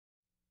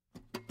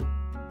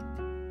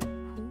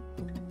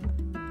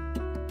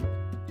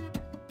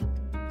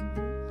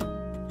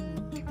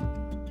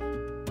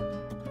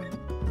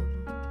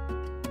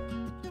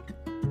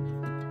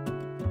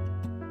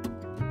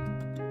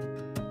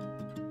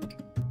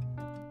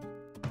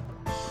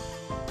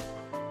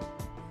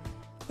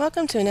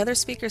Welcome to another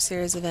Speaker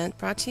Series event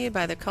brought to you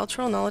by the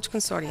Cultural Knowledge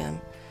Consortium.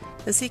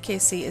 The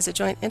CKC is a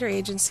joint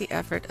interagency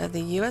effort of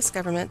the U.S.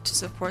 government to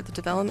support the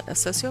development of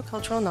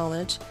sociocultural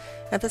knowledge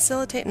and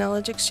facilitate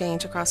knowledge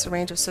exchange across a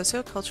range of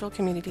sociocultural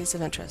communities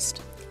of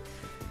interest.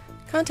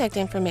 Contact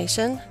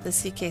information, the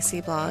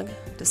CKC blog,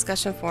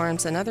 discussion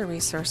forums, and other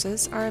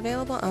resources are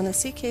available on the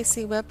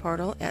CKC web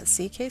portal at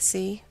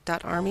ckc.army.mil.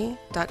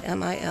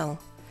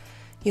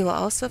 You will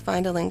also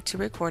find a link to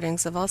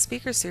recordings of all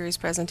Speaker Series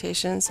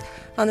presentations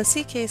on the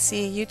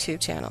CKC YouTube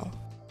channel.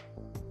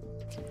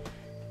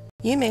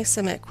 You may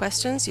submit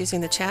questions using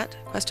the chat,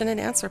 question and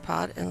answer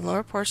pod in the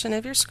lower portion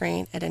of your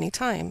screen at any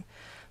time.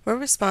 We'll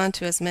respond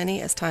to as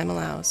many as time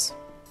allows.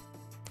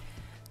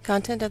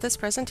 Content of this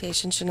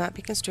presentation should not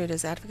be construed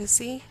as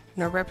advocacy,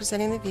 nor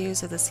representing the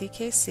views of the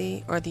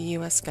CKC or the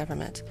U.S.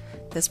 government.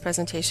 This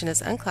presentation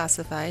is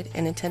unclassified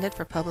and intended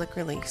for public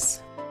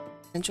release.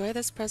 Enjoy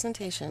this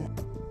presentation.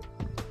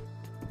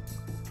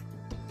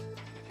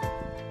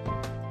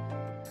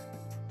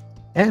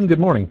 And good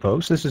morning,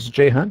 folks. This is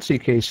Jay Hunt,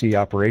 CKC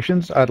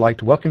Operations. I'd like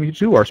to welcome you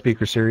to our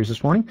speaker series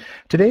this morning.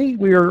 Today,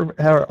 we are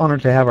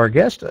honored to have our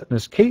guest,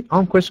 Ms. Kate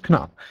Almquist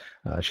Knopf.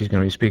 She's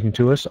going to be speaking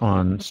to us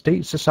on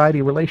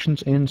State-Society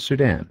Relations in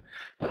Sudan.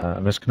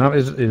 Ms. Knopf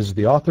is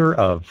the author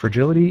of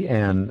Fragility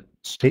and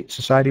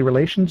State-Society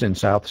Relations in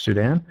South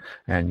Sudan,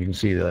 and you can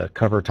see the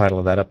cover title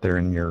of that up there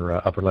in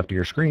your upper left of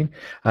your screen,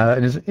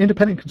 and is an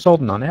independent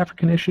consultant on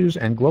African issues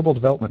and global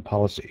development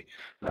policy.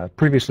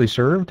 Previously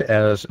served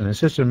as an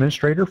assistant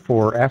administrator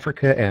for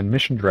Africa and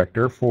mission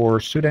director for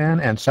Sudan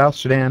and South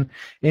Sudan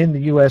in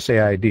the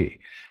USAID.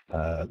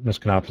 Ms.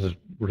 Knopf has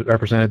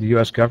represented the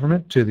U.S.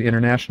 government to the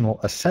International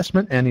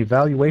Assessment and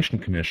Evaluation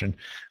Commission,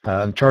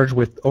 charged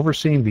with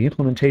overseeing the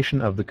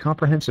implementation of the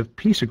Comprehensive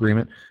Peace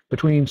Agreement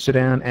between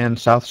Sudan and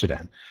South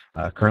Sudan.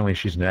 Currently,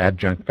 she's an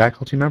adjunct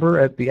faculty member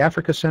at the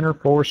Africa Center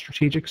for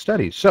Strategic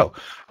Studies. So,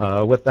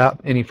 without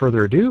any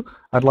further ado,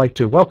 I'd like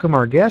to welcome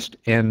our guest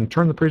and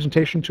turn the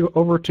presentation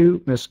over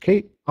to Ms.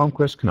 Kate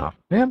Almquist Knopf.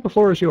 Ma'am, the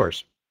floor is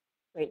yours.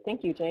 Great,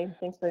 thank you, Jay.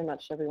 Thanks very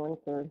much, everyone,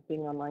 for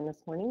being online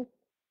this morning.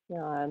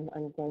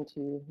 I'm going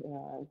to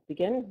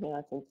begin,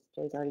 since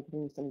Jay's already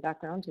given you some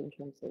background in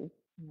terms of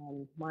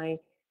my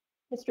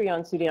history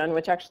on Sudan,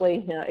 which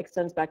actually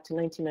extends back to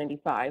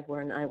 1995,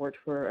 when I worked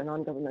for a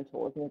non-governmental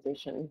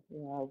organization,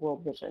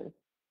 World Vision,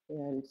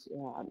 and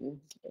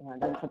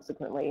then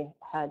subsequently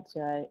had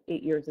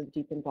 8 years of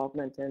deep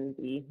involvement in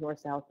the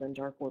North-South and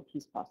Darfur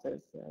peace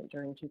process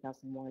during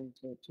 2001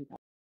 to 2000,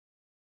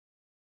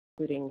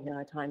 including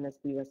time as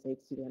the USAID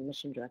Sudan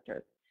mission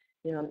director.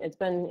 It's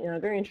been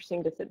very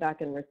interesting to sit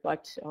back and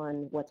reflect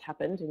on what's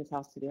happened in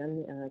South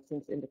Sudan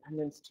since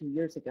independence 2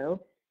 years ago.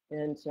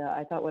 And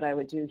I thought what I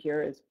would do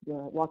here is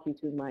walk you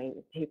through my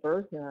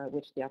paper,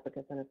 which the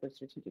Africa Center for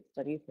Strategic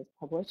Studies has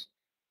published,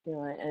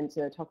 and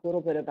talk a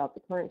little bit about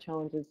the current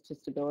challenges to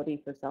stability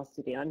for South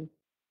Sudan.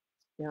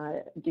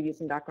 Give you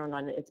some background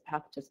on its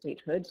path to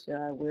statehood.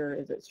 Where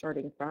is it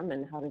starting from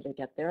and how did it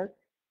get there?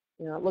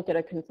 Look at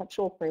a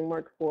conceptual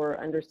framework for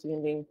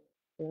understanding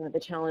the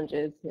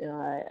challenges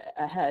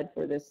ahead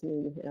for this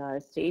new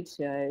state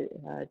to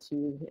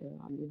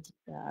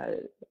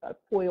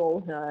foil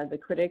the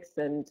critics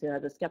and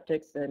the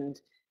skeptics and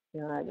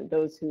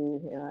those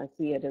who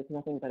see it as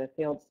nothing but a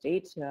failed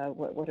state.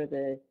 What are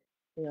the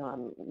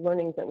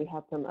learnings that we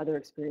have from other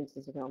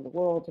experiences around the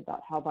world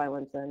about how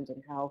violence ends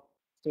and how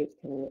states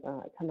can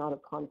come out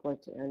of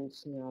conflict and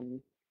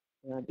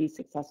be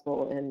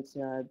successful in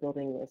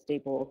building a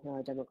stable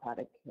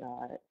democratic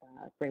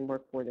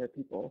framework for their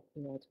people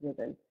to live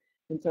in.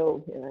 And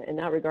so in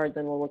that regard,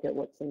 then we'll look at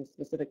what some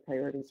specific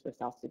priorities for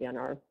South Sudan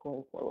are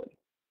going forward.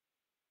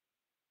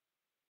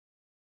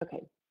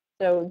 Okay,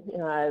 so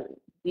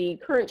the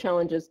current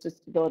challenges to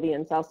stability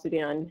in South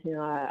Sudan,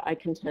 I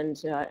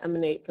contend,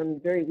 emanate from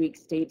very weak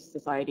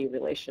state-society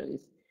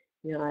relations.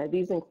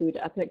 These include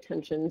ethnic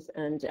tensions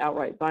and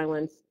outright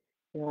violence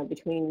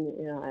between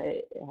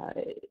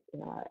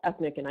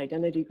ethnic and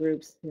identity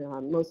groups.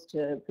 Most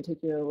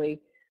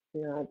particularly,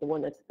 the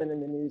one that's been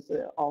in the news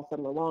all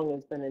summer long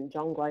has been in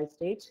Jonglei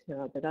State,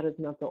 but that is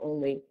not the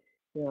only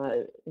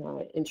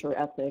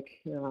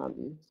inter-ethnic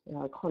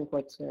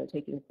conflict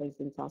taking place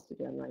in South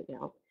Sudan right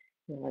now.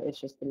 It's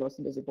just the most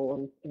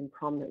visible and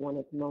prominent one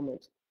at the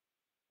moment.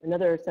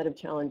 Another set of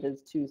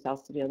challenges to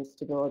South Sudan's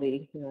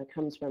stability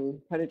comes from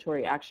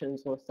predatory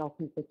actions or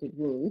self-inflicted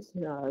wounds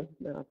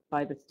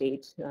by the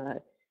state.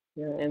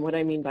 And what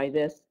I mean by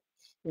this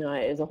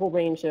is a whole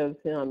range of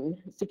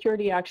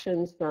security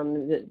actions,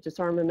 from the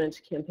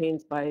disarmament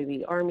campaigns by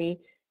the army,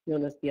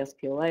 known as the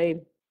SPLA,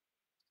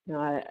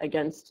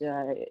 against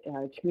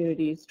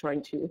communities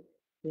trying to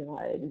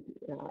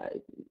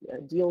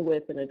deal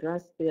with and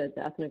address the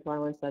ethnic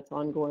violence that's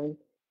ongoing.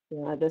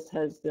 This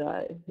has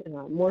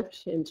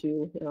morphed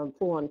into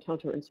full-on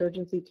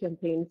counterinsurgency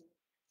campaigns,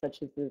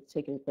 such as that's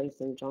taking place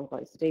in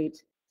Jonglei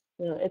State.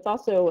 It's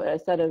also a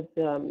set of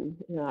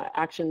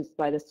actions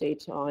by the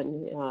state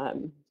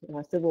on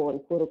civil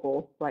and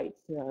political rights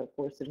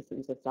for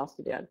citizens of South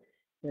Sudan.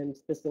 And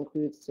this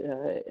includes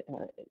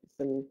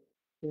some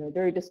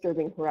very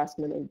disturbing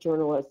harassment of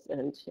journalists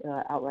and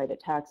outright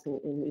attacks and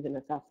even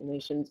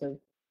assassinations of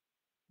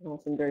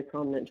some very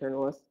prominent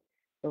journalists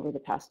over the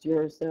past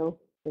year or so,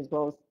 as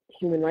well as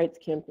human rights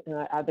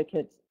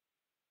advocates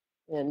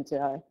and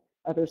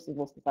other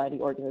civil society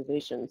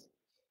organizations.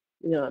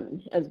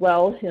 As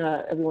well,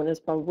 everyone is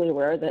probably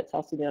aware that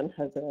South Sudan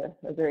has a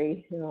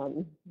very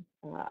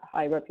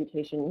high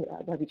reputation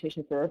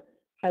for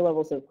high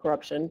levels of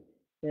corruption,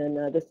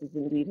 and this is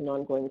indeed an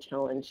ongoing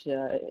challenge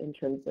in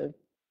terms of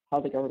how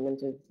the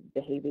government is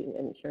behaving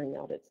and carrying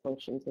out its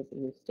functions as a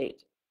new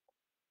state.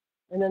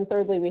 And then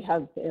thirdly, we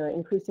have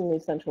increasingly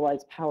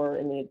centralized power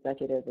in the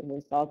executive, and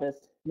we saw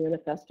this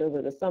manifest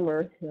over the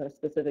summer,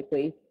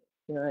 specifically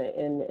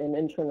in an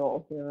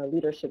internal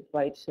leadership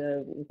fight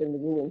within the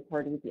ruling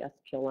party, the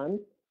SPLM,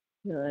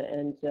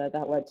 and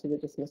that led to the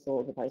dismissal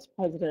of the vice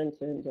president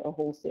and a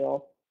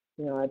wholesale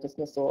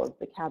dismissal of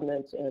the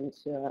cabinet and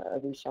a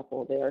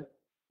reshuffle there.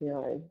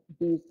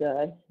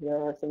 There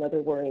are some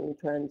other worrying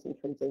trends in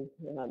terms of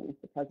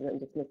the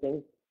president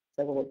dismissing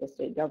several of the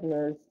state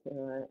governors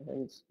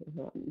and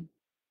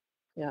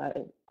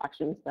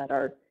actions that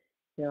are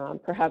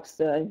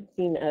perhaps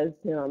seen as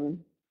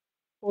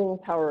pulling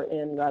power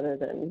in rather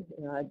than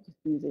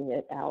diffusing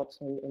it out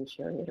and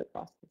sharing it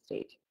across the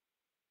state.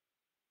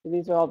 So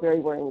these are all very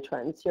worrying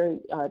trends. Here,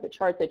 the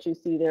chart that you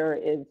see there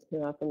is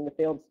from the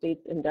Failed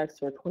States Index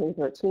for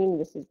 2013.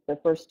 This is the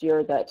first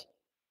year that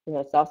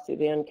South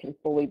Sudan can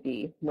fully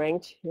be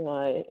ranked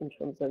in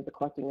terms of the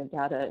collecting of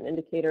data and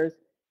indicators.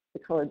 The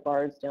colored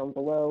bars down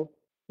below,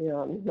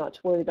 I'm not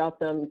too worried about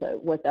them,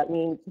 but what that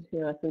means,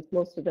 since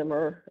most of them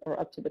are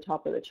up to the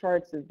top of the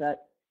charts, is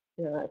that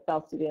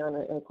South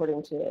Sudan,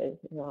 according to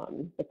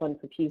the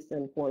Fund for Peace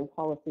and Foreign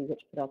Policy,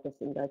 which put out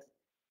this index,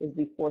 is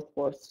the fourth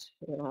worst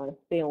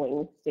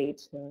failing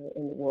state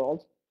in the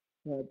world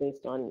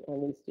based on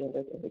these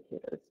standard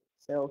indicators.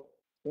 So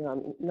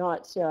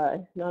not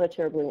a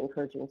terribly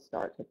encouraging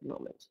start at the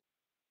moment.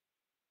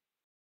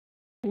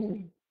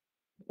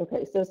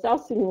 Okay, so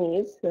South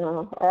Sudanese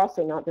are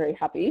also not very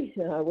happy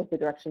with the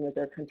direction that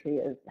their country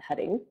is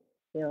heading.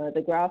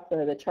 The graph,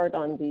 the chart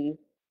on the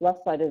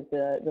left side of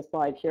the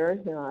slide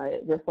here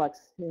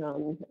reflects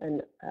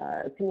an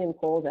opinion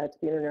poll that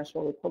the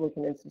International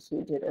Republican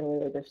Institute did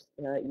earlier this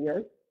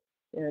year.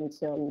 And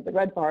the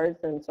red bars,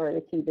 I'm sorry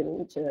the key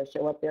didn't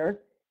show up there,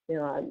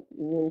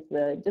 means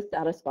the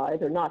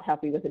dissatisfied or not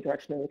happy with the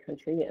direction of the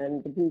country,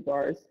 and the blue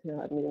bars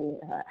meaning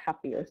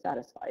happy or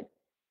satisfied.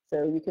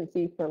 So you can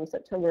see from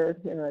September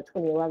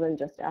 2011,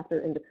 just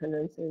after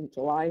independence in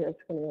July of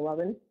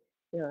 2011,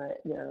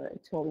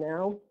 till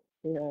now,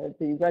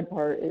 the red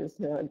bar is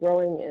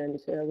growing and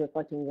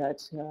reflecting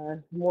that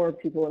more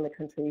people in the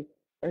country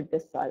are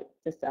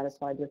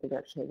dissatisfied with the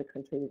direction of the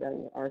country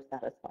than are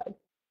satisfied.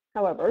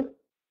 However,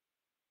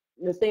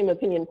 the same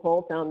opinion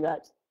poll found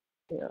that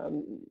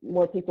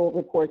more people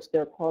report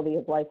their quality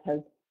of life has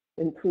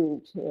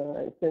improved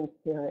since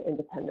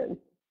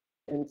independence.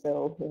 And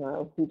so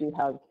we do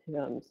have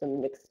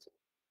some mixed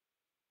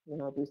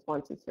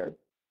responses here.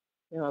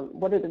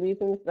 What are the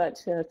reasons that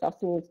South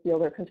Sudanese feel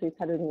their country is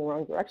headed in the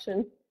wrong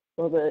direction?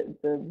 Well,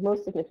 the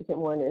most significant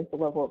one is the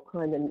level of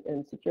crime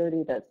and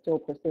security that still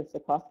persists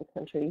across the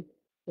country.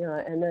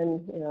 And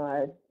then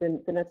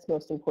the next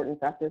most important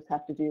factors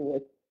have to do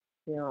with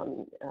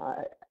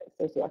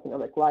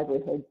socioeconomic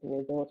livelihoods and the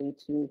ability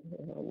to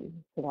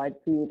provide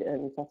food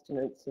and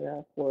sustenance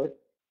for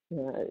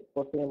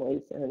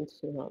families and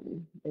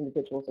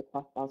individuals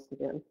across South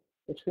Sudan,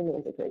 which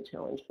remains a great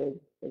challenge for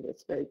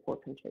this very poor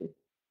country.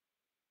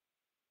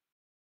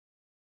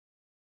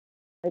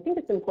 I think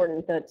it's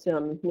important that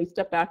we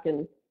step back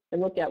and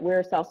look at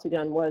where South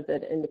Sudan was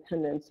at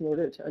independence in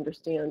order to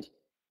understand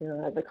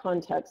the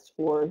context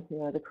for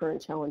the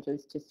current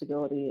challenges to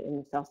stability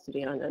in South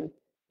Sudan and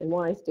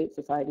why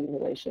state-society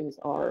relations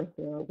are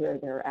where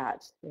they're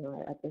at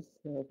this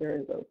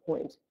very low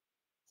point.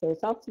 So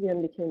South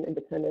Sudan became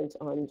independent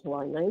on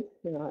July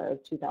 9th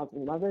of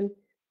 2011.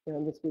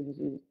 This was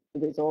the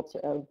result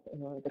of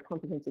the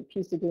Comprehensive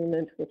Peace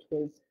Agreement, which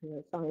was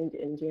signed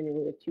in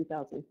January of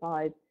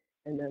 2005,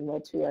 and then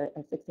led to a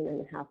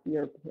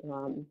 6.5-year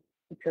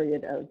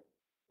period of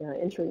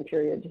interim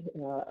period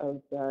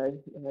of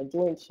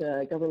joint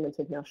government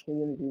of national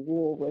unity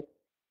rule with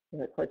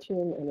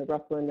Khartoum, and a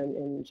referendum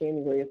in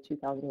January of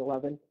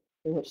 2011,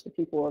 in which the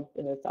people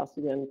of South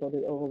Sudan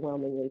voted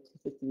overwhelmingly to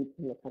secede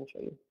from the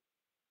country.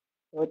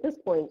 So at this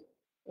point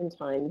in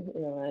time,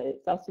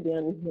 South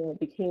Sudan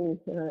became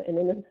an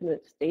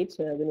independent state,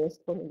 the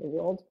newest one in the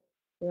world,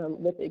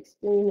 with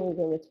extremely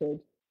limited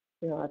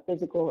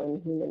physical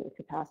and human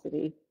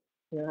capacity,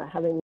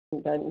 having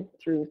been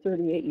through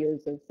 38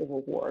 years of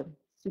civil war.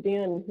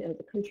 Sudan as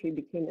a country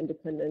became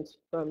independent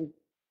from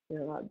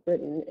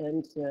Britain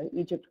and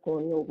Egypt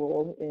colonial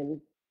rule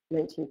in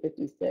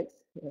 1956,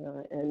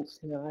 and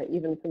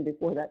even from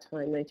before that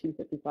time,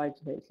 1955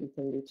 to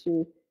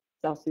 1972,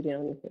 South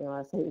Sudan,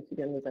 Southern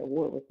Sudan was at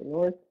war with the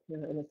North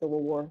in a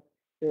civil war.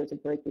 There was a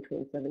break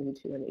between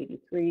 72 and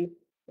 83,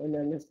 and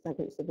then the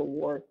second civil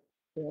war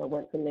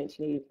went from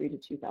 1983 to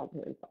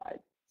 2005.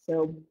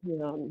 So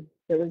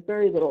there was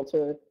very little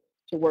to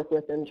work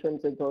with in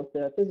terms of both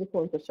the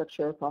physical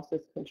infrastructure across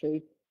this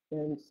country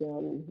and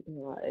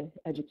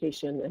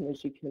education, and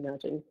as you can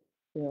imagine,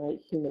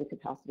 human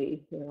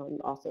capacity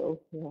also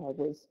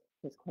was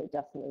quite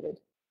decimated.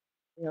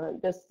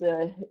 This,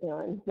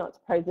 not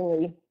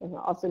surprisingly,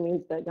 also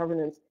means that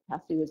governance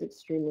capacity was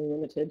extremely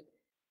limited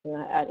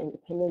at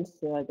independence.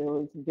 There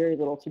was very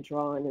little to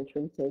draw on in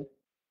terms of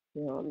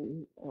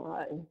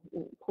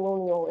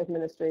colonial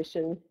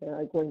administration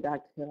going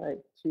back to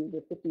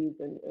the 50s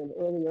and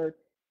earlier,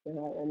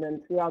 and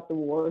then throughout the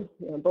war,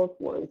 both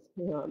wars,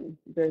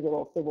 very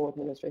little civil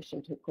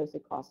administration took place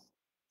across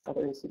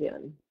southern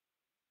Sudan.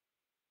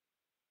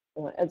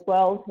 As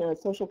well,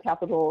 social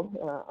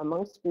capital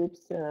amongst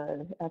groups,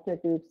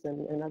 ethnic groups,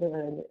 and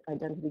other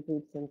identity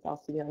groups in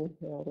South Sudan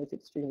was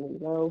extremely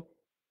low,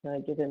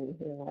 given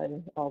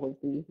all of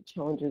the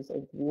challenges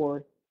of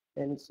war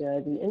and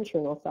the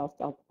internal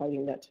South-South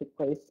fighting that took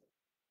place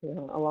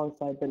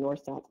alongside the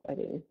North-South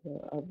fighting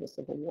of the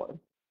Civil War.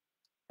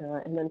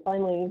 And then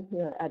finally,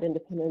 at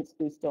independence,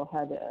 we still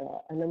had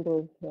a number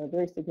of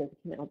very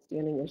significant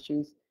outstanding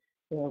issues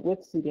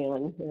with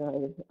Sudan,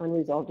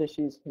 unresolved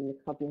issues from the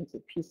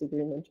Comprehensive Peace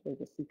Agreement, or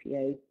the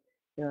CPA,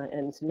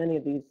 and many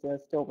of these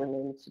still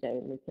remain today,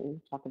 and we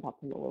can talk about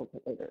them a little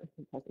bit later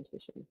in the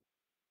presentation.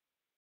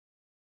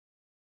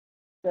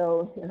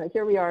 So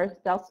here we are,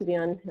 South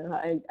Sudan.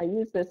 I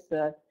use this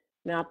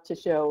map to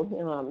show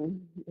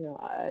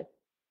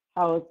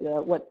how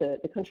what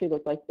the country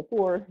looked like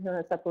before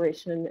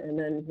separation, and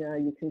then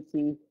you can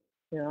see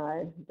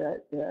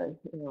that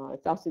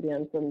South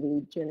Sudan from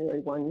the January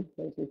 1,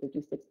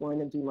 1956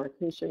 line of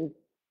demarcation,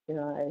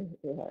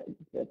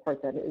 the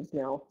part that is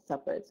now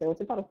separate. So it's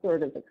about a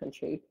third of the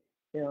country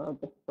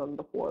from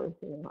before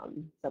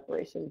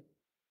separation.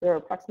 There are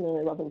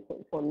approximately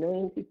 11.4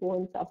 million people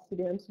in South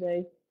Sudan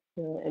today.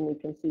 And we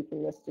can see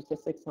from the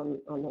statistics on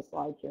the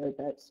slide here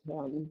that,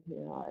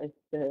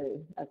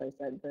 as I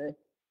said, the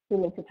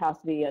human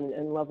capacity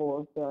and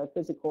level of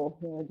physical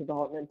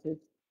development is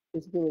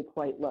really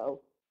quite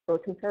low. For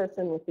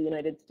comparison with the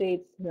United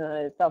States,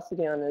 South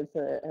Sudan is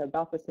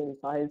about the same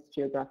size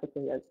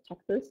geographically as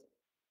Texas.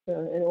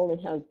 It only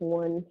has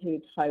one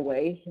paved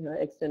highway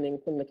extending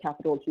from the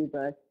capital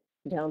Juba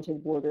down to the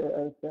border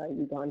of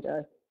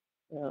Uganda.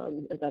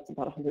 That's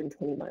about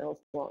 120 miles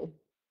long.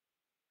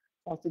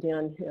 South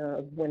Sudan,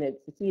 when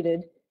it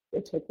seceded,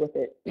 it took with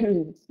it,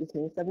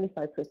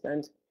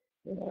 75%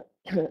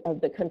 of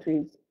the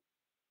country's,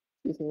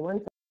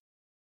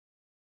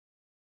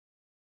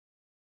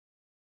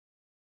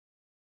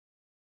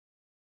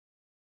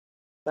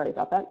 sorry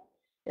about that.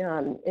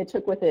 It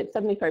took with it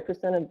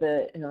 75% of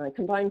the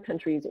combined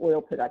country's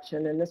oil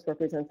production, and this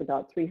represents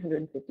about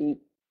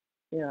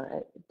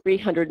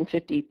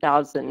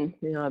 350,000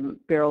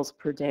 barrels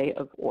per day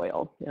of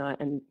oil.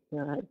 And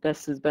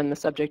this has been the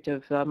subject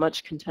of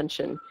much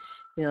contention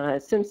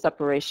since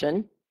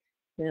separation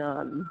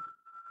due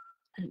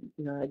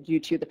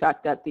to the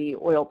fact that the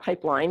oil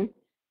pipeline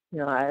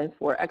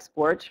for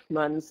export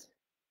runs,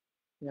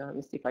 let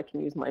me see if I can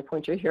use my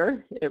pointer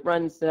here. It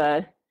runs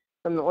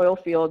from the oil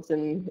fields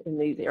in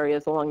these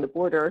areas along the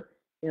border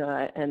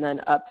and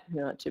then up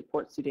to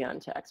Port Sudan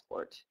to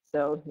export.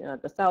 So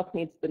the South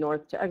needs the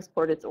North to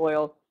export its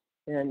oil,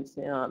 and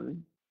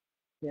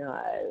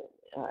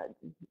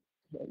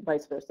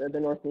vice versa. The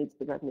North needs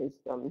the revenues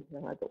from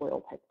the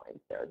oil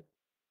pipelines there.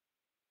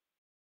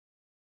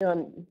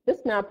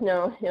 This map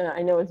now,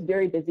 I know is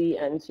very busy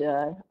and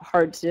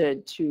hard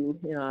to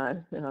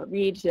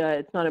read.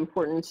 It's not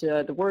important,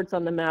 the words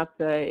on the map.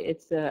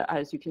 It's,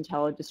 as you can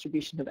tell, a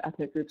distribution of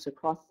ethnic groups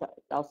across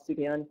South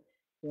Sudan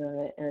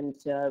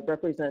and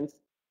represents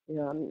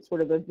sort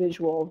of a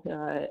visual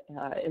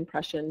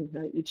impression.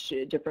 Each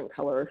different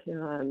color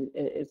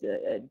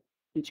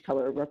each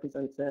color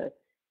represents a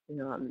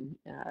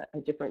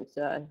different,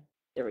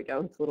 there we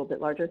go, it's a little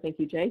bit larger, thank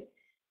you, Jay.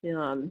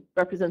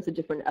 Represents a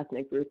different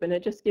ethnic group, and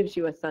it just gives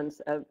you a sense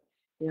of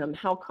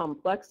how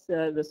complex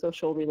the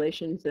social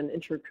relations and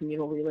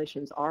intercommunal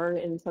relations are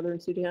in southern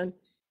Sudan,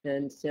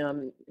 and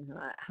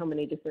how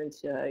many different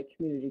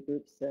community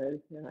groups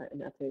and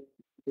ethnic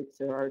groups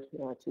there are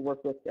to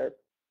work with there.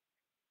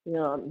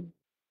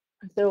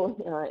 So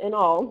in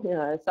all,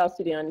 South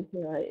Sudan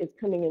is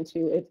coming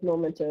into its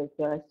moment of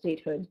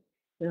statehood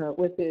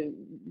with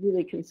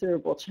really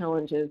considerable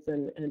challenges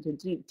and a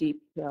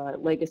deep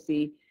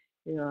legacy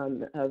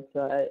of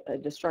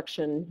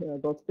destruction,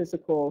 both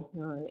physical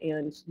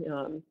and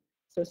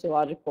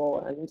sociological,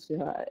 and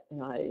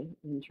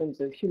in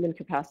terms of human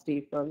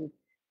capacity from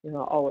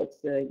all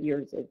its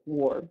years of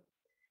war.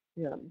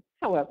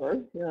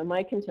 However,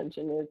 my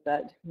contention is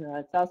that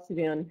South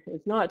Sudan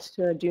is not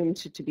doomed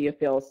to be a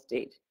failed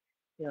state.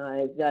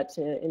 That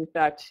in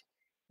fact,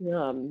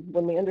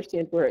 when we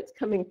understand where it's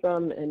coming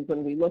from, and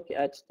when we look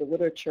at the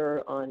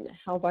literature on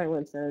how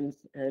violence ends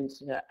and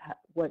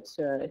what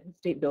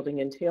state building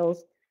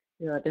entails,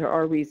 there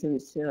are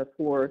reasons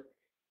for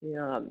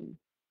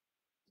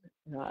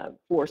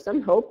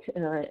some hope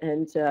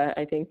and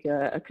I think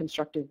a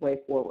constructive way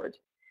forward.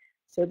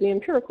 So the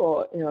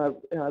empirical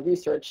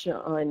research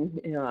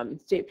on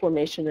state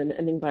formation and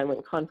ending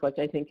violent conflict,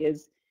 I think,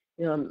 is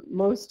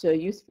most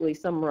usefully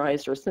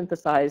summarized or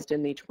synthesized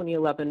in the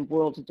 2011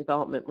 World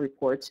Development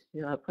Report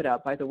put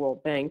out by the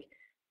World Bank.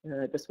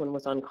 This one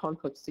was on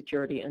conflict,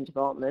 security, and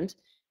development.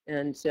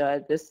 And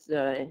this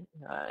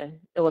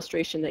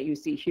illustration that you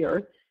see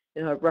here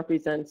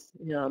represents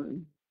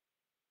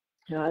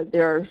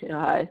their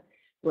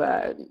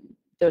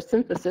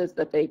synthesis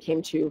that they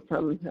came to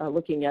from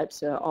looking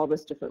at all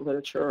this different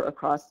literature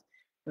across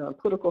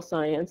political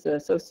science,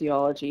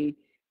 sociology,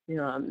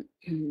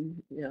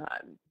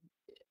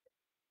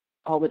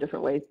 all the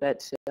different ways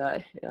that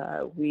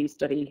we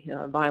study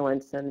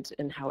violence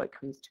and how it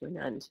comes to an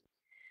end.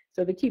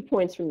 So the key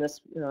points from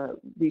this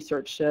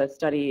research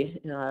study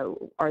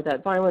are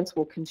that violence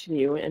will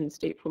continue and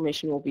state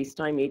formation will be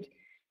stymied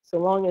so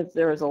long as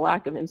there is a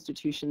lack of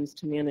institutions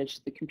to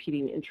manage the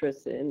competing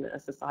interests in a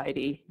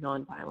society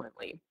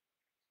non-violently.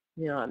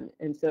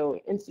 And so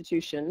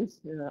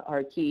institutions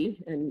are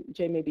key, and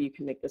Jay, maybe you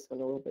can make this one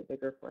a little bit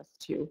bigger for us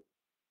too.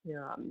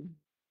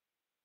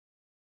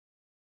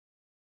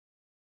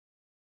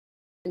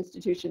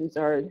 Institutions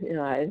are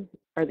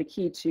the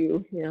key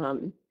to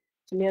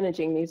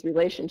managing these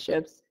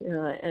relationships,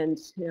 and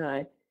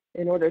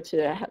in order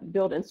to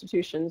build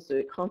institutions,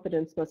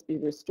 confidence must be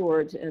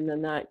restored, and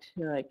then that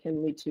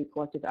can lead to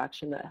collective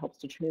action that helps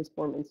to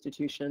transform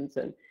institutions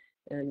and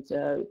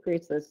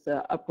creates this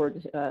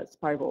upward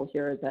spiral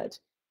here that,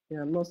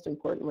 most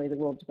importantly, the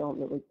World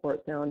Development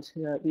Report found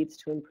leads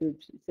to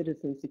improved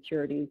citizen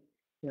security,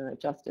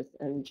 justice,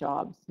 and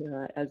jobs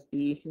as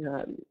the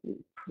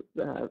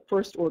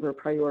first order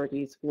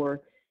priorities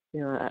for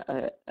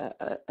a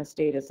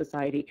state, a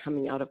society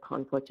coming out of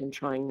conflict and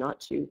trying not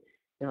to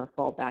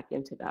fall back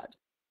into that.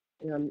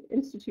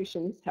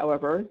 Institutions,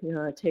 however,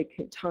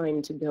 take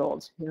time to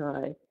build.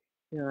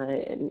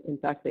 In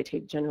fact, they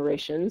take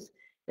generations,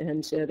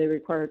 and they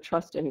require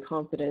trust and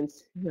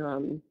confidence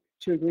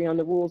to agree on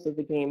the rules of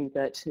the game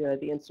that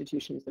the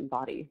institutions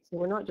embody. So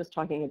we're not just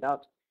talking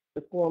about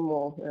the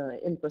formal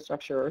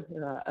infrastructure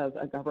of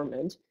a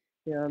government,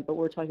 but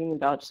we're talking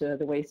about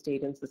the way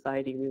state and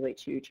society relate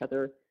to each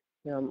other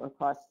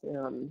across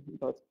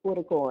both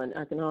political and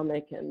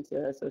economic and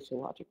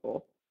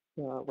sociological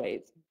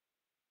ways.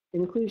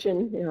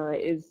 Inclusion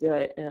is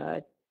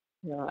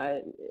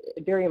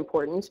very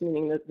important,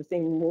 meaning that the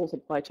same rules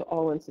apply to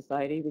all in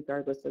society,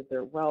 regardless of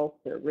their wealth,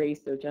 their race,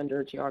 their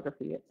gender,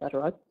 geography,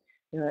 etc.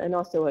 And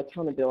also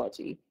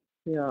accountability.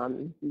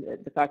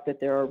 The fact that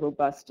there are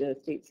robust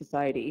state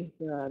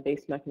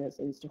society-based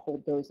mechanisms to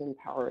hold those in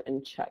power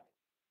in check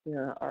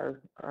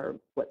are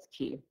what's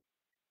key.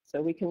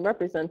 So we can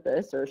represent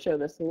this or show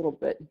this a little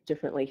bit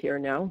differently here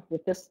now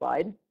with this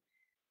slide.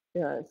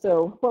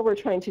 So what we're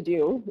trying to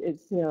do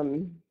is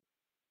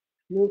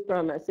move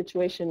from a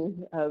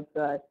situation of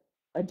a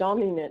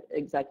dominant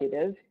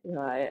executive,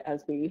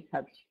 as we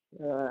have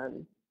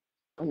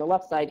on the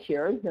left side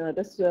here.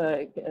 This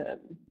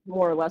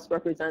more or less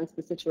represents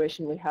the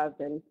situation we have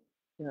in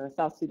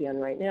South Sudan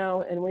right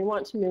now, and we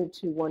want to move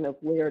to one of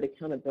layered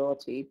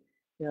accountability,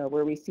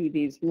 where we see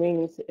these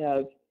rings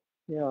of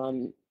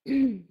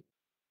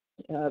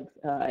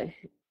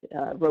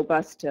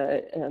robust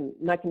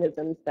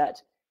mechanisms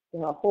that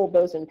hold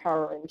those in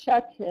power in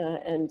check,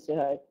 and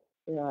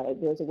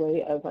there's a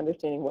way of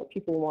understanding what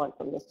people want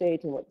from the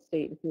state and what the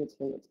state needs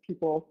from its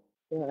people,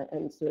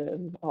 and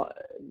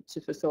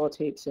to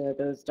facilitate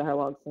those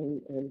dialogues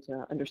and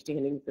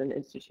understandings and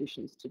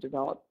institutions to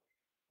develop.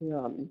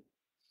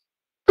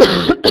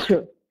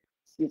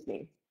 Excuse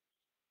me.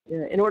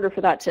 In order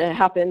for that to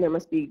happen, there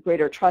must be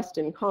greater trust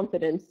and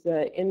confidence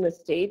in the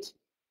state,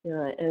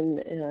 and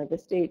the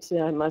state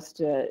must,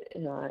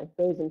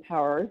 those in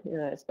power,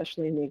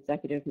 especially in the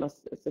executive,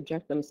 must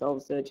subject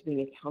themselves to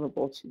being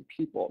accountable to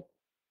people.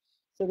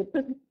 So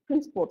the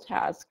principal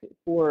task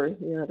for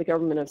the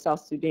government of South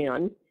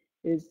Sudan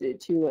is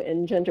to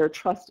engender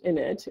trust in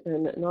it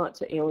and not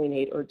to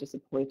alienate or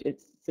disappoint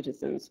its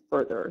citizens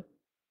further.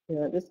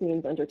 This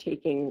means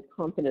undertaking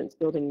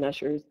confidence-building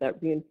measures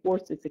that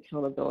reinforce its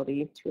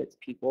accountability to its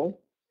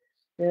people.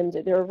 And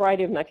there are a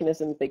variety of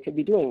mechanisms they could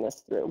be doing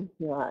this through.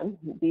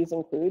 These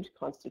include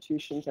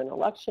constitutions and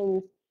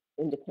elections,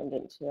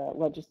 independent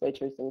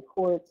legislatures and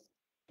courts,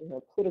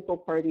 political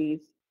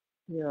parties,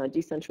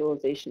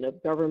 decentralization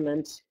of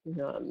government,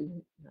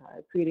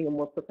 creating a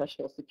more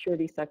professional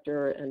security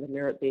sector, and a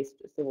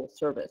merit-based civil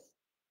service.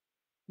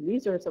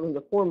 These are some of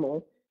the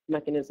formal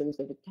mechanisms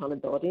of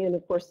accountability, and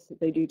of course,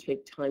 they do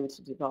take time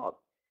to develop.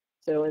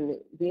 So in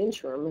the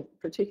interim,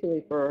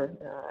 particularly for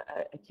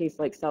a case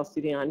like South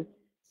Sudan,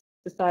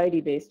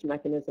 society-based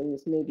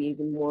mechanisms may be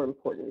even more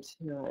important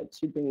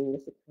to bringing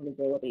this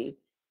accountability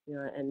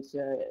and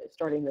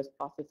starting this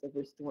process of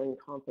restoring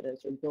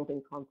confidence or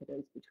building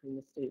confidence between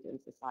the state and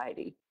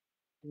society.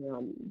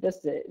 This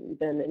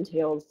then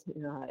entails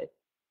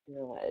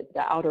the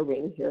outer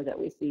ring here that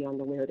we see on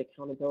the layered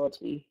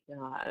accountability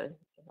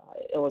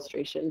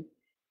illustration.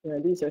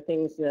 These are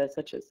things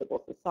such as civil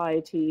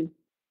society,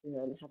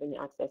 having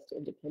access to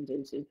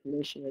independent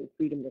information and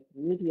freedom of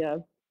the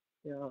media,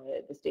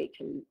 The state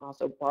can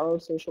also borrow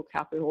social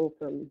capital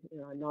from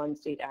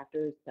non-state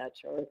actors that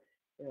are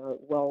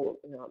well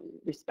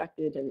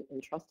respected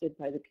and trusted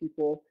by the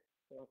people.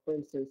 For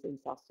instance, in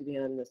South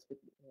Sudan, this would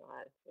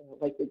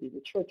likely be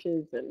the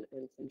churches and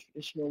some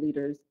traditional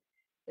leaders.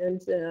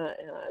 And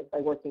by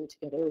working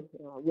together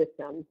with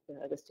them,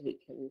 the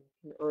state can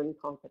earn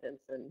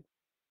confidence and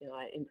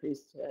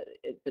increase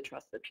the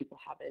trust that people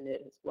have in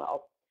it as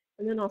well.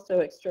 And then also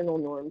external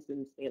norms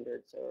and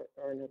standards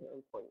are another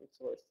important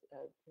source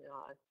of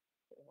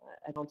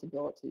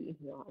accountability,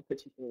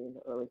 particularly in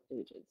the early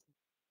stages.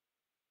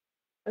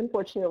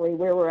 Unfortunately,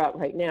 where we're at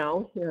right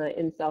now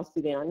in South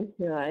Sudan,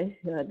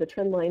 the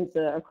trend lines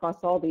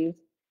across all these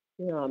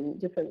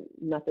different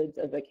methods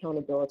of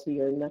accountability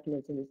or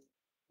mechanisms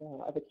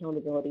of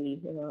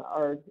accountability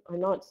are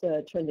not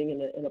trending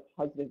in a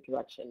positive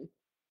direction,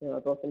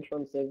 both in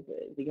terms of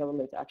the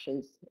government's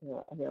actions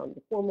around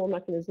the formal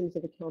mechanisms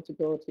of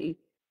accountability,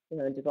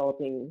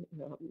 developing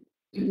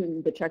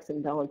the checks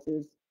and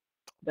balances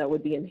that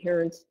would be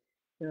inherent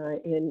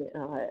in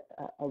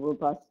a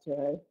robust,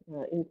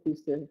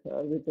 inclusive,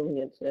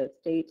 resilient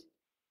state.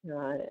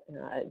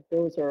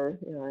 Those are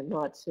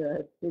not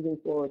moving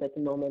forward at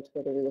the moment,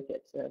 whether we look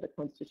at the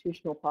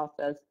constitutional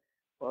process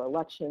or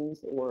elections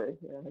or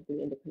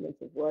the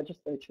independence of the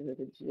legislature or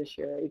the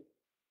judiciary.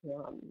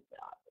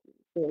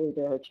 Clearly,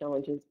 there are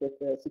challenges with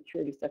the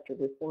security sector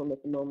reform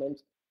at the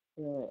moment,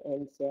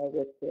 and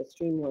with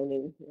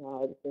streamlining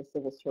the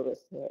civil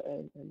service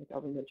and the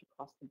government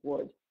across the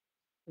board.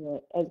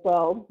 As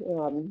well,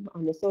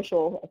 on the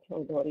social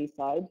accountability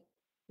side,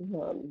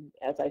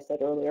 as I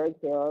said earlier,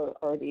 there are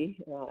already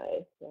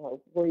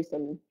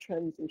worrisome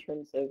trends in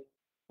terms of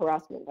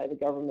harassment by the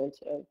government,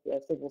 of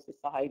civil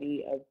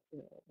society, of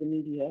the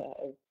media,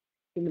 of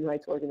human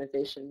rights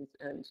organizations,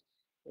 and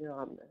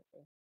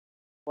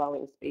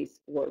allowing space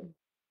for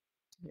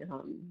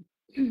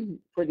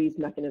for these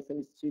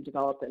mechanisms to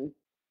develop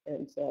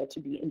and to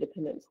be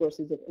independent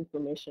sources of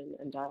information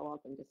and dialogue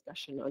and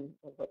discussion on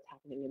what's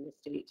happening in the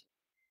state.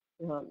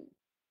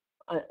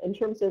 In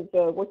terms of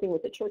working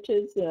with the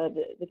churches,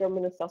 the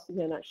government of South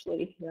Sudan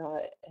actually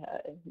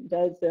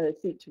does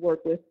seek to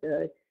work with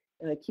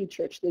key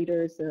church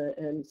leaders,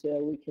 and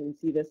we can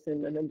see this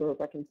in a number of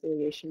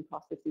reconciliation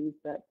processes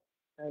that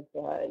have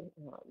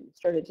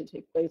started to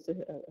take place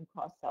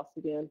across South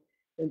Sudan.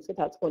 And so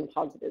that's one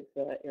positive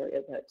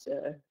area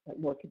that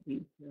more could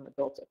be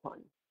built upon.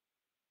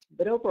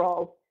 But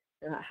overall,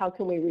 how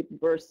can we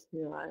reverse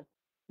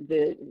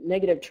the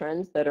negative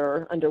trends that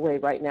are underway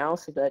right now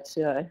so that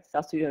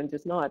South Sudan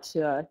does not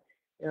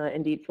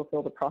indeed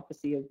fulfill the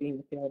prophecy of being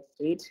a failed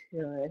state?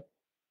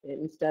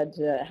 Instead,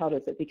 how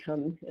does it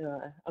become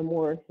a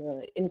more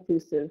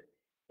inclusive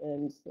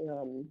and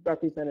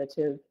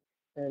representative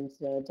and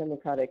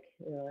democratic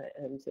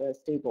and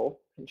stable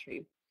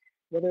country?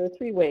 Well, there are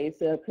three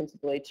ways,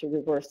 principally, to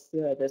reverse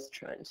this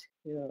trend.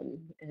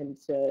 And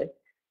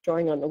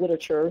drawing on the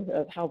literature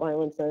of how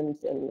violence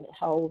ends and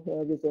how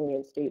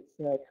resilient states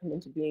come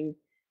into being,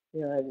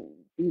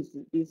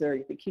 these are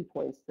the key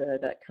points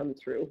that come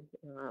through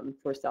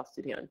for South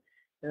Sudan.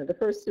 The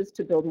first is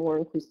to build more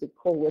inclusive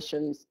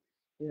coalitions,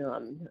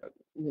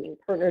 meaning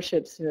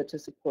partnerships to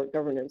support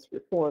governance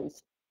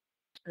reforms.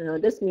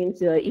 This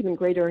means even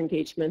greater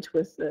engagement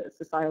with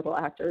societal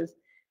actors,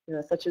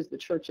 such as the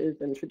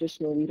churches and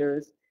traditional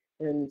leaders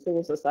and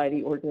civil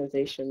society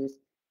organizations,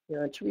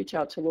 to reach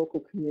out to local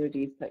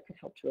communities that could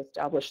help to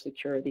establish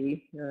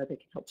security, that can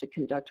help to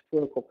conduct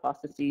political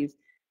processes.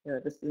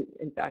 This,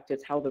 in fact,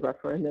 is how the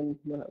referendum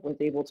was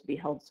able to be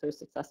held so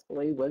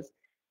successfully, was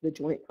the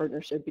joint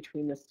partnership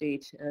between the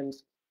state and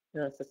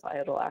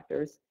societal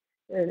actors.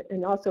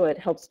 And also it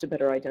helps to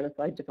better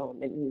identify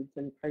development needs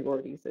and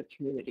priorities of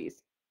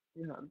communities.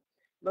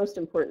 Most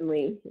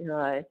importantly,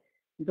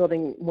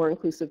 building more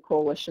inclusive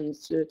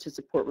coalitions to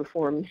support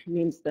reform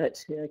means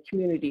that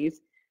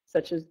communities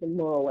such as the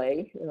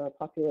Morale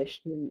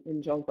population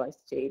in Jonglei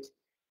State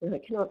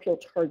cannot feel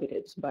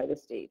targeted by the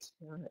state.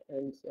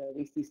 And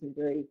we see some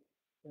very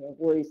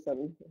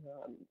worrisome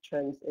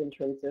trends in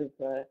terms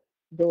of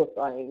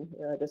vilifying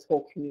this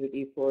whole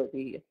community for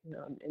the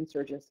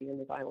insurgency and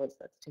the violence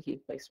that's taking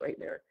place right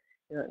there.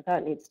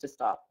 That needs to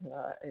stop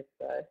if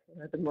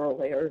the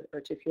Morale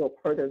are to feel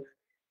part of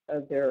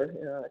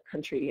their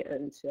country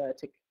and to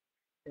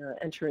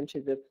enter into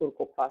the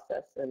political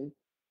process and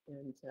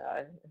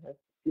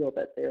feel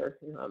that they're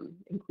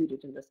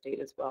included in the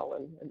state as well,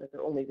 and that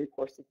their only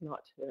recourse is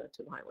not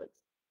to violence.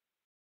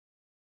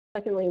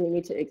 Secondly, we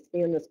need to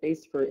expand the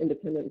space for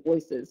independent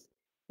voices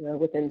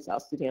within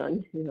South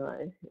Sudan,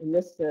 and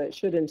this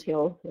should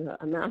entail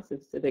a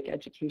massive civic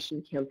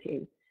education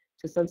campaign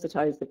to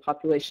sensitize the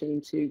population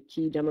to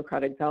key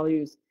democratic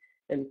values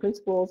and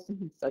principles,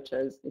 such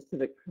as the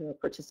civic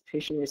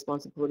participation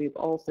responsibility of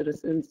all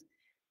citizens,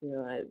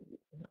 the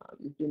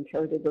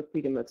imperative of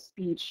freedom of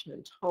speech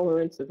and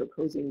tolerance of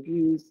opposing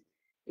views,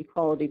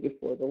 equality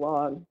before the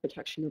law, and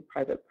protection of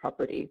private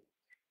property.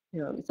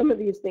 Some of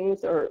these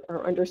things are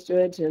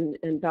understood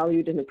and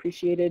valued and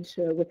appreciated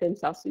within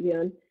South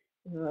Sudan,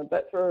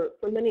 but for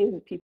many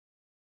people,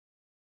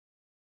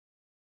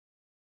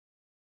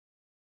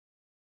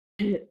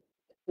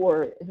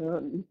 for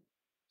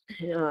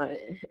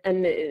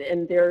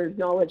and their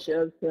knowledge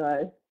of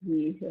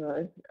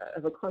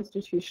of a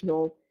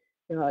constitutional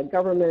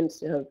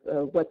government, of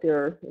what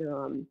their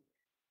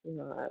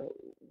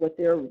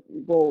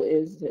role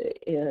is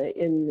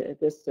in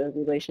this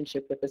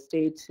relationship with the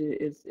state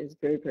is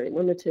very, very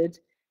limited,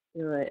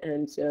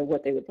 and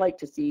what they would like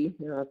to see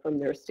from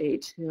their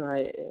state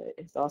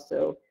is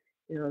also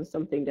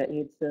something that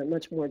needs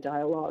much more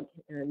dialogue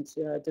and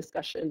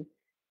discussion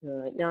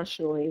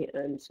nationally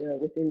and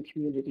within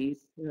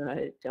communities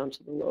down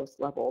to the lowest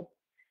level.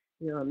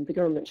 The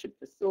government should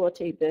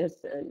facilitate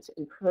this and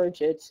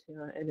encourage it,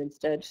 and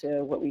instead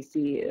what we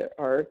see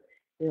are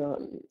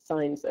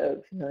signs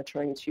of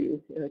trying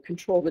to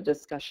control the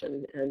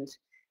discussion and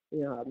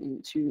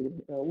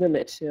to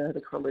limit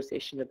the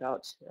conversation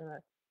about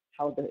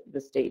how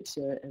the state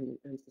and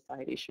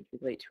society should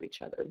relate to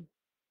each other.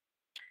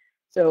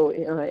 So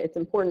it's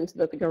important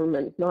that the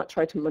government not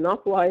try to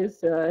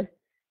monopolize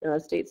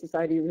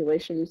state-society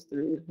relations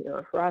through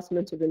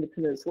harassment of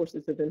independent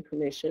sources of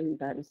information,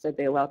 that instead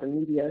they allow the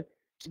media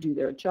to do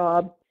their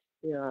job,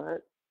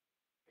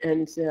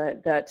 and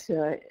that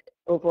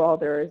overall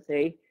there is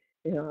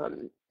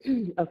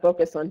a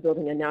focus on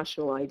building a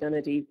national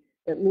identity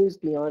that moves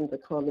beyond the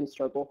common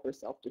struggle for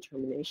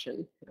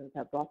self-determination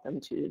that brought them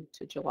to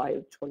July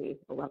of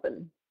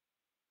 2011.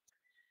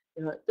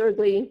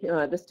 Thirdly,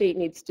 the state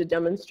needs to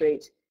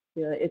demonstrate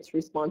its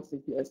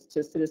responsiveness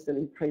to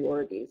citizen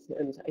priorities,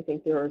 and I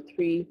think there are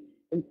three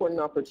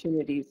important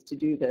opportunities to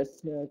do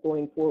this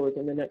going forward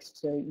in the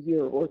next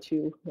year or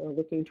two,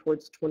 looking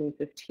towards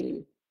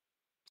 2015.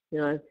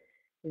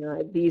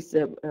 These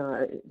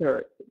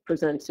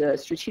present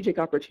strategic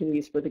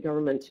opportunities for the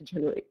government to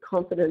generate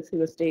confidence in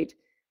the state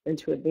and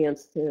to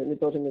advance the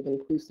building of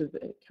inclusive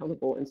and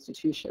accountable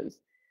institutions.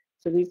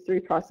 So these three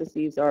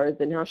processes are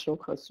the National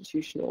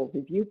Constitutional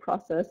Review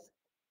process,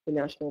 the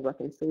National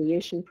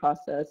Reconciliation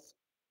process,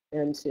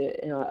 and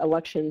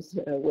elections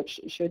which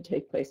should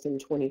take place in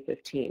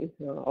 2015,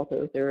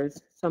 although there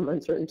is some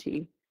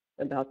uncertainty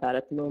about that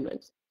at the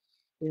moment.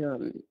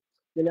 The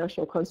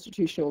National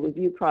Constitutional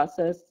Review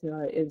process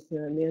is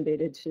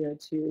mandated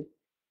to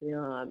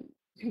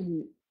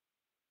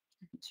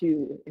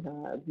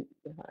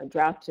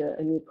draft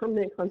a new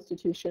permanent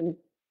constitution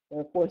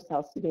for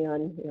South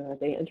Sudan.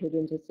 They entered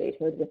into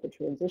statehood with a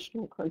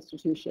transitional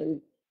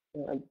constitution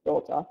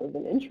built off of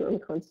an interim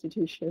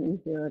constitution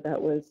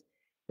that was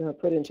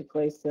put into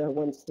place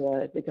once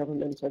the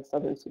government of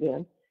Southern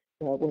Sudan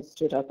was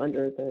stood up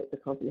under the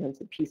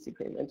Comprehensive Peace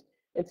Agreement.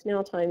 It's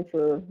now time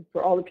for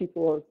all the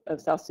people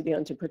of South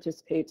Sudan to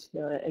participate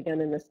again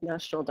in this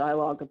national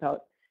dialogue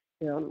about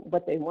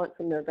what they want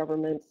from their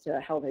governments,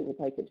 how they would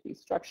like it to be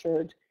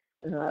structured,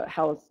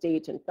 how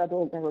state and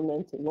federal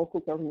government and local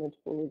government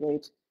will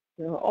relate.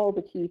 All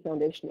the key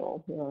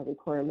foundational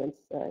requirements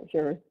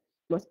here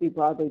must be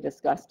broadly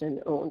discussed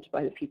and owned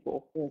by the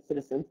people,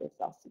 citizens of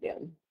South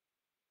Sudan.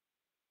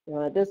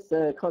 This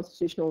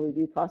constitutional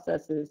review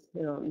process is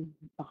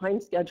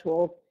behind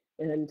schedule,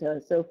 and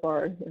so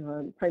far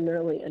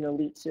primarily an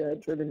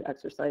elite-driven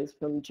exercise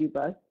from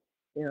Juba,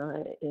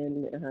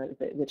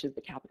 which is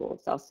the capital of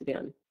South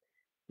Sudan.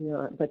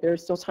 But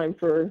there's still time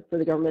for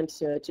the government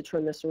to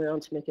turn this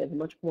around, to make it a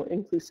much more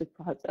inclusive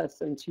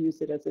process and to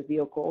use it as a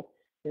vehicle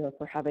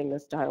for having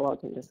this dialogue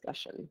and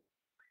discussion.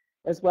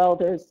 As well,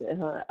 there's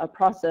a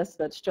process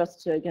that's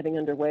just getting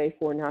underway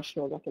for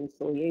national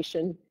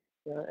reconciliation.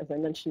 As I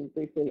mentioned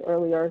briefly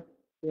earlier,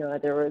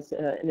 there was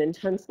an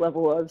intense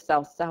level of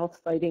South-South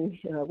fighting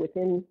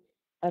within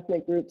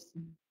ethnic groups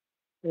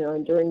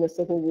during the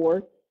Civil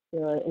War.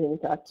 And in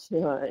fact,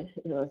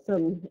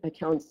 some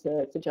accounts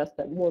suggest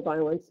that more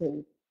violence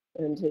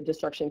and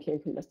destruction came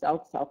from the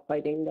South-South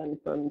fighting than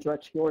from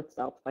direct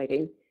North-South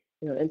fighting.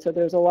 And so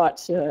there's a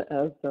lot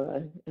of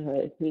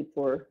need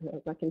for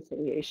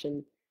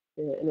reconciliation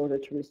in order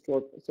to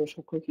restore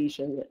social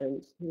cohesion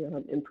and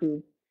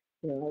improve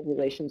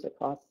relations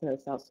across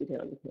South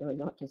Sudan,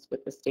 not just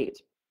with the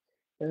state.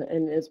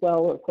 And as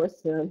well, of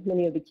course,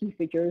 many of the key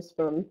figures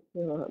from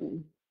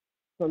the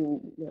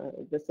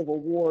Civil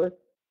War,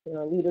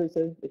 leaders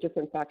of the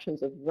different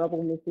factions of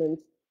rebel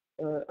movements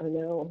are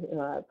now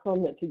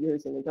prominent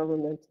figures in the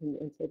government,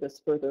 and so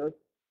this further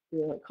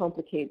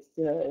complicates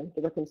the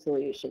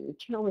reconciliation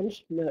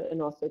challenge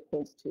and also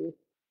points to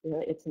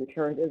its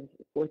imperative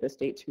for the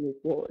state to move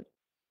forward.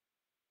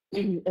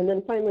 And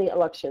then finally,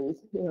 elections.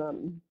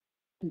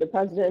 The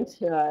president,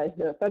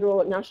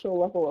 federal and national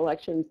level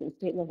elections and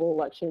state level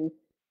elections,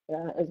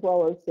 as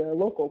well as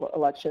local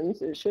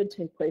elections, should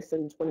take place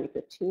in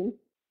 2015.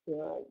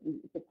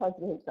 The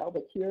president,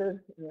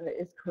 Al-Bakir,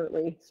 is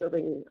currently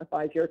serving a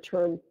 5-year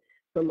term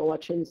from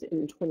elections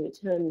in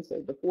 2010,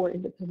 so before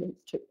independence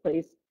took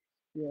place.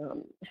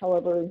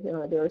 However,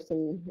 there are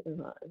some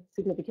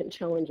significant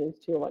challenges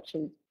to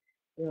elections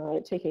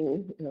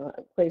taking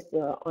place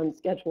on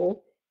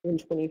schedule in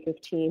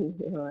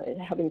 2015,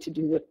 having to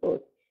do with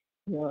both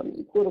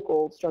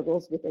political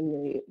struggles within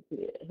the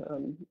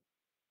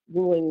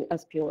ruling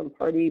SPLM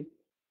party,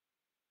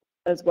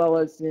 as well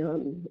as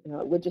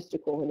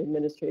logistical and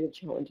administrative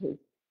challenges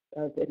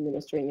of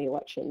administering the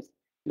elections.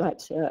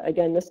 But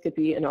again, this could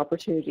be an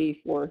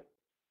opportunity for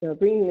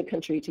bringing the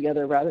country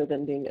together rather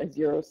than being a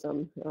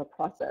zero-sum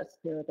process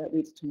that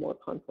leads to more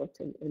conflict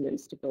and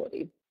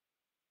instability.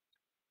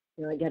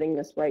 Getting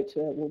this right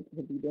will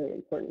be very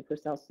important for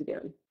South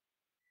Sudan.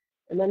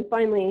 And then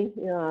finally,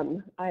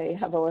 I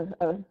have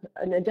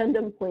an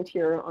addendum point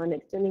here on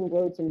extending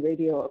roads and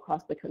radio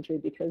across the country,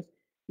 because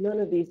none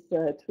of these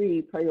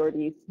three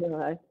priorities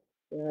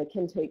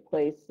can take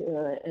place.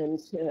 And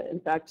in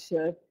fact,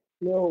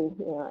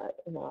 no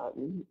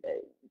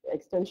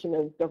extension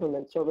of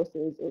government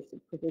services or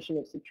provision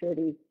of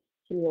security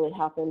can really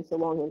happen so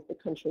long as the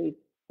country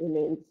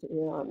remains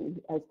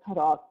as cut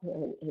off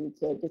and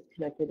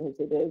disconnected as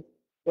it is,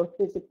 both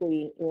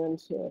physically and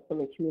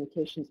from a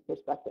communications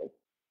perspective.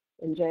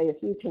 And Jay,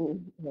 if you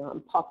can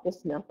pop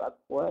this map up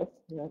for us,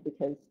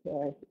 because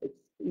it's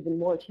even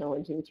more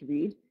challenging to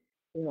read.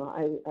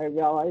 I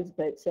realize,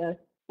 but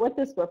what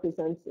this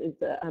represents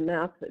is a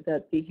map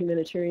that the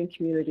humanitarian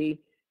community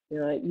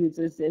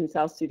uses in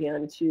South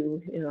Sudan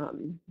to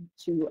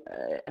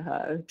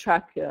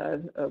track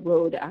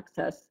road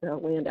access,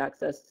 land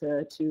access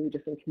to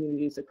different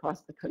communities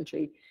across the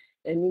country.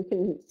 And you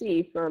can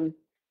see from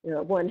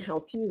one,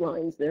 how few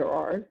lines there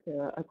are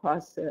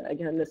across,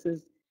 again, this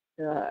is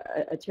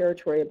a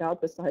territory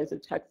about the size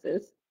of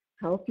Texas.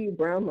 How few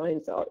brown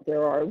lines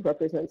there are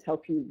represents how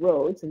few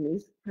roads, and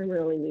these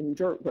primarily mean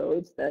dirt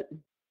roads that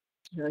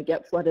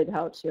get flooded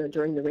out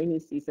during the rainy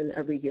season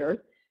every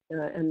year.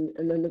 And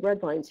then the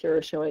red lines here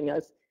are showing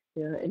us,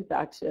 in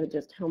fact,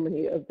 just how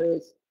many of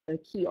those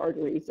key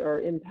arteries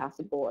are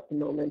impassable at the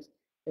moment,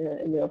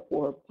 and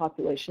therefore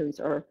populations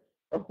are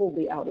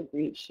wholly out of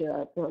reach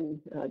from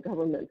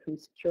government, from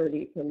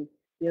security, from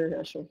the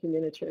international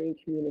humanitarian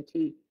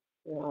community,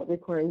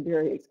 requiring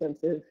very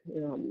expensive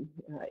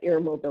air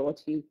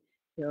mobility,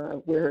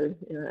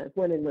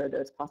 when and where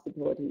there's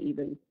possibility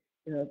even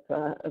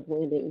of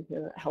landing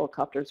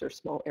helicopters or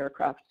small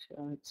aircraft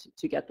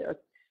to get there.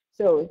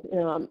 So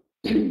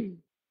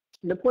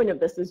the point of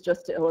this is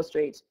just to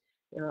illustrate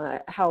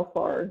how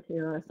far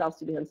South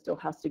Sudan still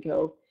has to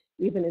go,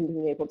 even in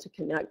being able to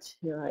connect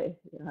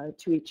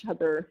to each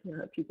other,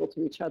 people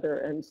to each other,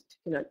 and to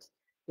connect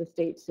the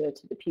state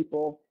to the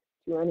people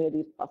through any of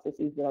these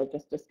processes that I've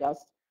just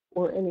discussed,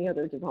 or any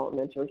other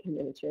development or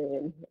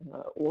humanitarian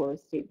or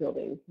state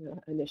building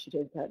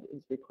initiative that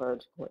is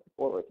required going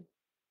forward.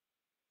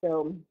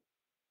 So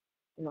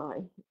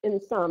in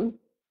sum,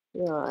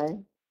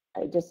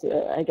 I guess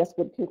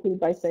would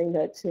conclude by saying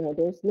that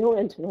there's no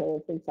end to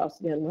violence in South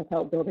Sudan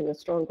without building a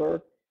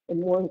stronger and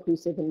more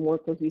inclusive and more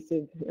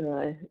cohesive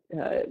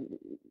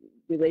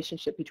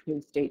relationship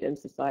between state and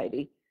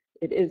society.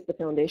 It is the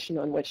foundation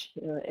on which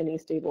any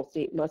stable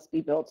state must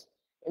be built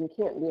and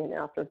can't be an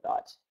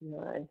afterthought.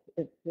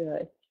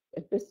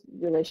 If this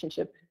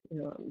relationship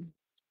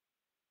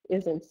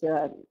isn't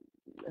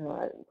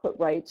put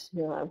right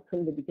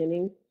from the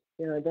beginning,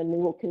 then we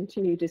will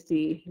continue to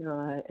see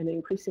an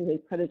increasingly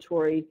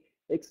predatory,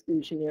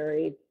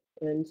 exclusionary,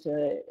 and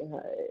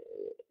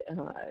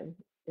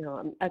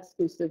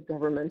exclusive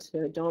government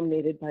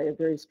dominated by a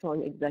very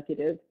strong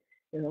executive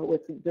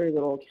with very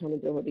little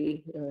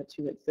accountability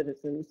to its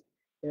citizens.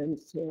 And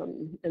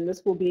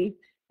this will be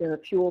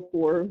fuel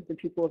for the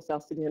people of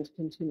South Sudan to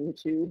continue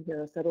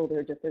to settle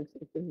their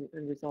differences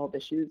and resolve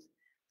issues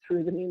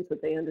through the means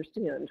that they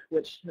understand,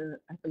 which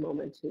at the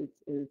moment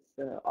is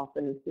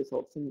often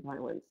results in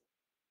violence.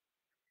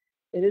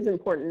 It is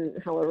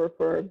important, however,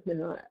 for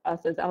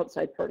us as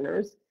outside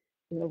partners,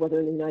 whether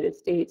in the United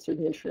States or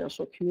the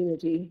international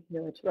community,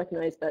 to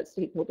recognize that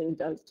state building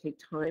does take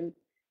time,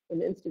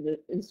 and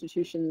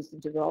institutions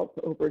develop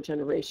over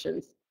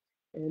generations,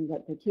 and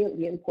that they can't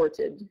be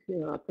imported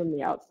from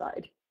the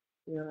outside.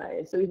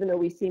 So even though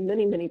we see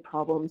many, many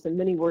problems and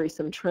many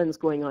worrisome trends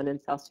going on in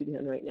South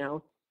Sudan right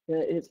now,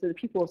 it's for the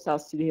people of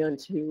South Sudan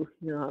to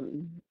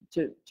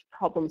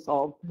problem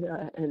solve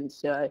and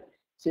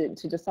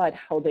to decide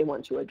how they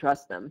want to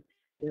address them.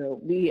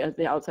 We as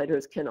the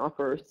outsiders can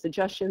offer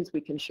suggestions,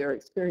 we can share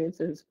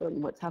experiences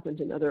from what's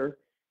happened in other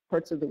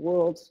parts of the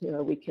world,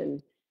 we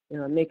can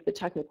make the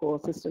technical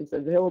assistance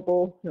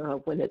available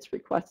when it's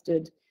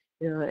requested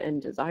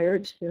and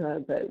desired,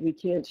 but we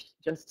can't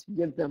just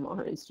give them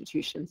our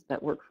institutions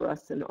that work for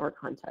us in our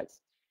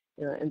context.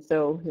 And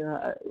so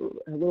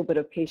a little bit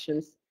of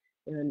patience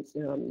and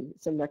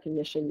some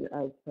recognition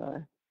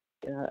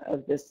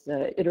of this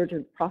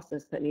iterative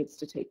process that needs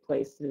to take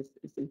place is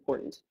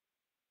important.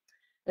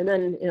 And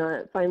then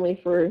finally,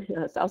 for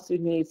South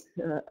Sudanese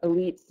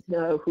elites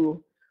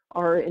who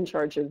are in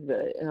charge of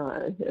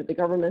the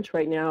government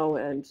right now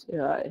and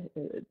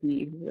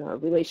the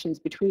relations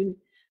between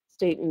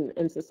state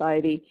and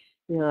society,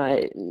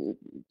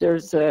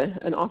 there's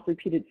an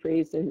oft-repeated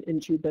phrase in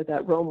Juba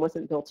that Rome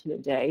wasn't built in a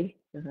day.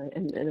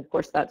 And of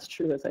course, that's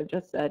true, as I've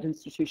just said,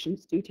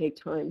 institutions do take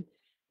time.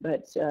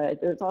 But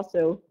there's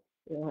also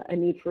a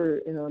need for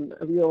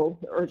a real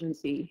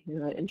urgency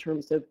in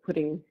terms of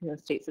putting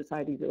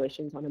state-society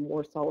relations on a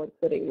more solid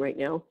footing right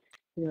now.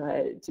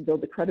 to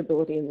build the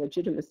credibility and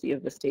legitimacy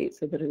of the state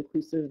so that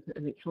inclusive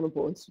and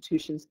accountable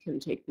institutions can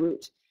take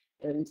root,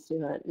 and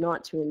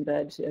not to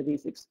embed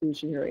these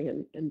exclusionary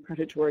and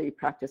predatory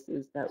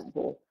practices that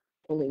will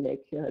only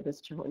make this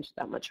challenge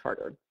that much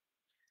harder.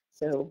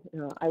 So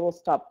I will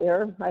stop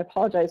there. I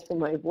apologize for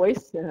my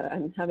voice.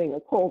 I'm having a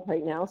cold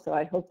right now, so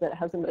I hope that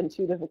hasn't been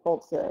too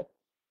difficult to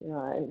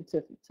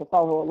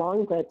follow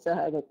along, but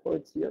I look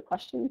forward to your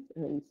questions,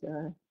 and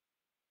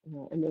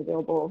I'm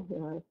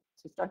available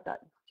to start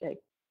that. Jay.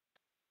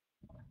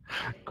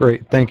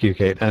 Great, thank you,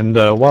 Kate. And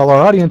while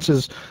our audience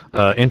is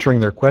entering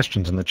their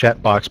questions in the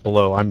chat box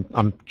below,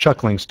 I'm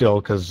chuckling still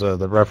because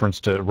the reference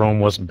to Rome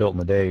wasn't built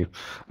in a day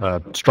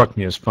struck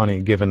me as funny,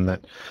 given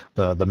that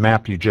the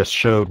map you just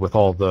showed with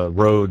all the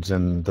roads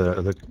and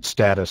the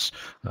status,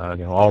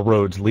 all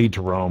roads lead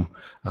to Rome.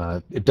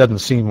 It doesn't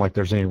seem like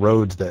there's any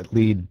roads that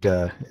lead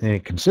in any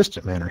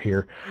consistent manner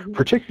here,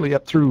 particularly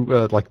up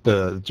through like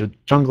the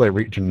Jonglei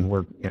region,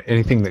 where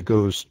anything that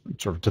goes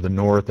sort of to the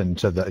north and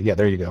to the,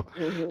 there you go,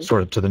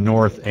 sort of to the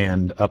north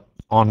and up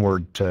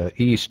onward to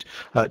east.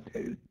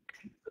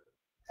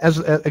 As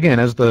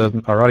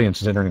our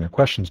audience is entering their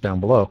questions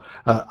down below,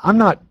 I'm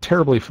not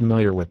terribly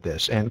familiar with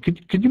this, and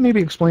could you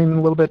maybe explain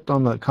a little bit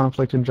on the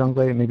conflict in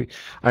Jonglei? Maybe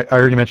I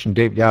already mentioned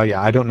David Yao.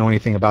 Yeah, I don't know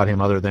anything about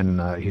him other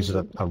than he's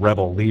a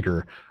rebel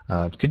leader.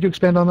 Could you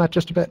expand on that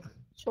just a bit?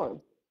 Sure.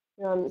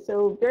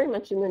 So very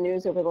much in the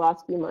news over the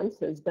last few months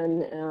has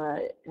been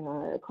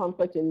a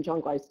conflict in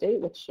Jonglei State,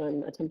 which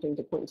I'm attempting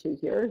to point to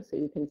here. So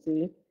you can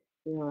see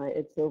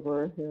it's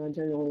over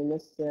generally in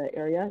this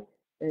area.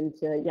 And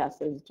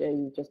yes, as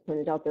Jay just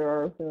pointed out, there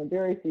are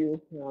very few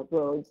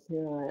roads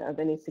of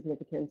any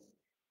significance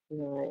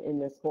in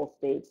this whole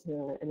state.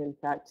 And in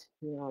fact,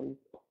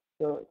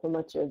 for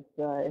much of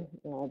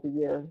the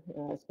year,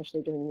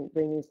 especially during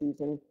rainy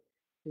season,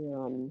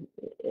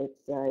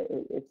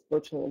 it's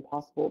virtually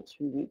impossible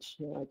to reach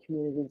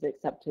communities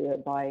except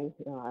by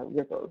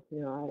river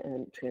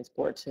and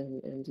transport,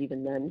 and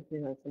even then,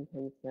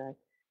 sometimes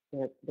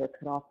they're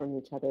cut off from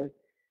each other.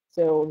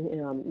 So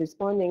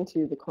responding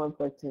to the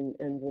conflict and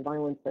the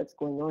violence that's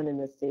going on in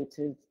this state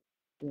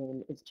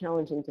is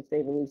challenging, to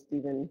say the least,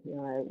 even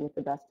with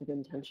the best of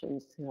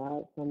intentions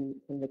from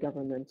the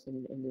government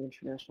and the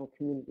international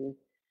community.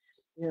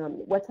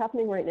 What's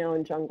happening right now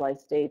in Jonglei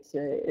State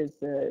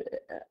is a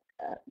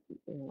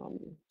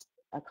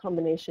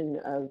combination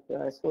of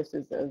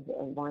sources of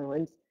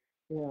violence.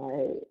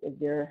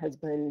 There has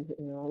been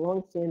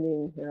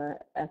longstanding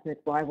ethnic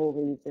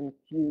rivalries and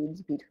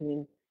feuds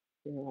between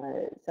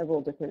several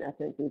different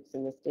ethnic groups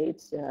in the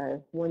state.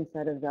 One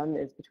set of them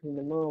is between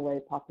the Murle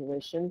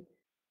population,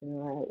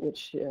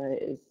 which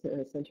is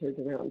centered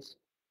around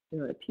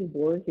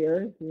Pibor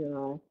here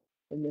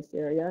in this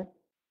area,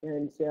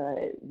 and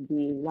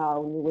the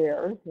Lao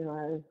Nuer,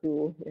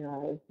 who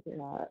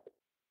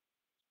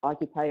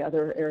occupy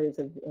other areas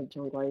of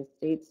Jonglei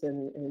states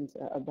and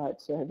about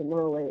the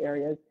Murle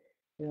areas,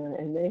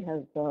 and they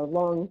have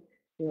long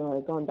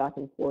gone back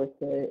and forth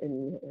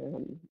in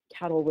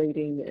cattle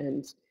raiding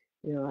and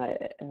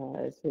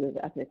sort of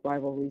ethnic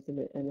rivalries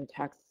and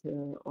attacks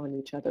on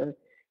each other.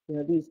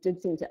 These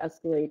did seem to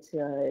escalate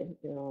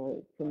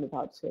from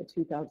about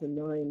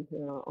 2009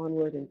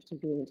 onward, and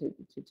particularly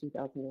into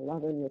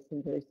 2011, with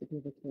some very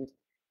significant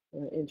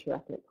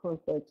inter-ethnic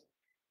conflict.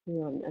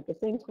 At the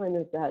same time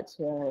as that,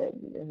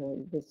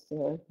 this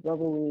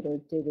rebel leader,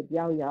 David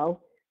Yao,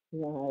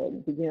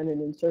 began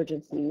an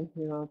insurgency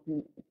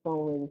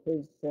following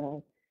his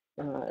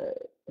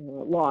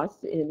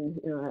loss in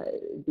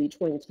the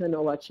 2010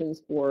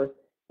 elections for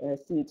a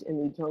seat in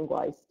the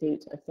Jonglei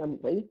State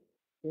Assembly.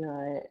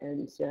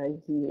 And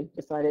he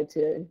decided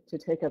to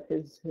take up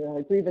his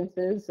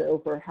grievances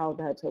over how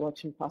that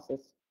election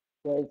process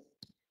was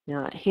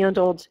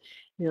handled,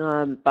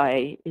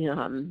 by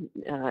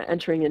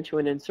entering into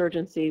an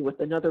insurgency with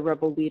another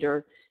rebel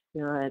leader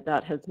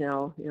that has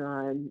now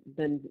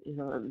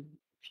been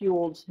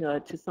fueled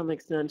to some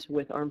extent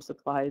with armed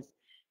supplies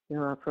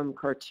from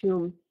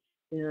Khartoum.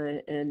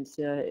 And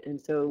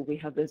so we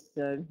have this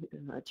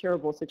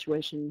terrible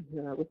situation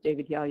with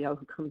David Yao,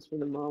 who comes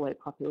from the Murle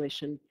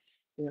population,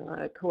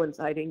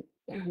 coinciding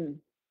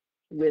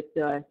with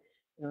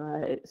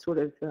sort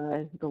of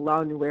the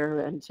Lao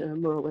Nuer and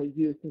Murle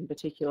youth in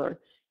particular,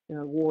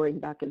 warring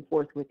back and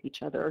forth with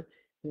each other,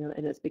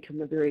 and it's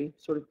become a very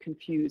sort of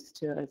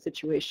confused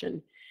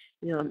situation.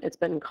 It's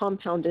been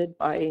compounded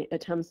by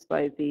attempts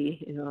by the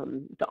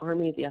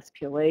army, the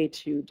SPLA,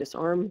 to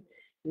disarm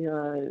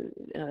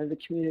the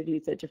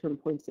communities at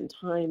different points in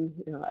time.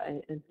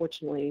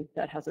 Unfortunately,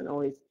 that hasn't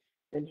always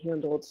been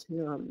handled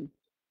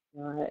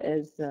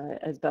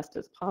as best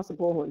as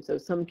possible, and so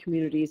some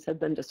communities have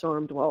been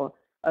disarmed while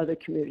other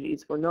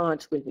communities were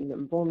not, leaving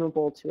them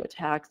vulnerable to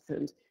attacks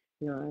and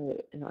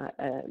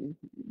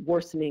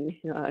worsening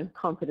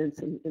confidence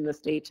in the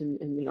state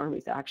and in the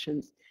Army's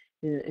actions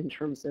in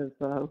terms of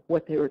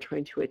what they were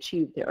trying to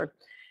achieve there.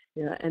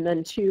 And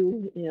then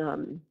two,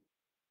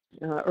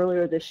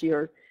 earlier this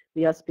year,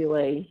 the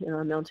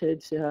SPLA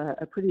mounted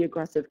a pretty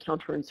aggressive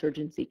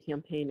counterinsurgency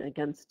campaign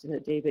against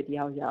David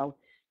Yao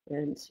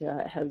and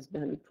has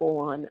been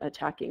full-on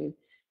attacking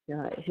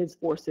his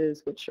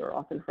forces, which are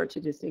often hard to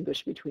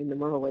distinguish between the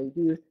Morowe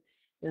youth.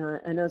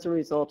 And as a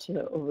result,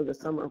 over the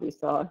summer, we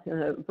saw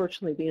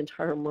virtually the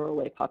entire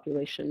Morowe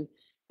population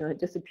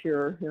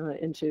disappear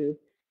into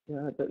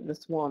the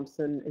swamps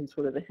and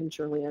sort of the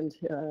hinterland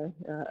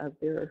of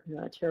their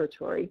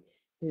territory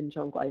in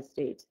Jonglei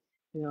State.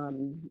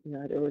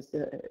 There was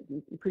a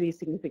pretty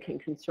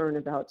significant concern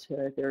about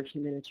their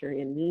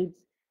humanitarian needs,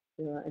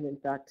 and in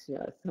fact,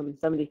 some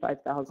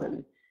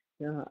 75,000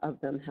 of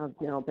them have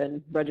now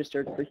been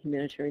registered for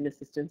humanitarian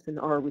assistance and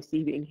are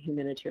receiving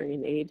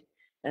humanitarian aid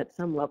at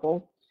some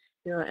level.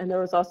 And there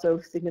was also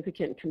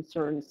significant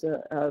concerns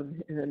of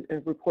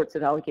reports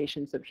of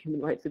allegations of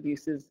human rights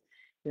abuses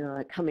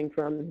coming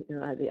from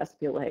the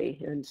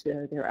SPLA and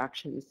their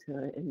actions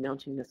in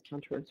mounting this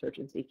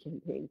counterinsurgency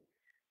campaign.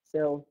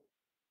 So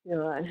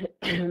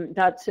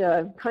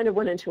that kind of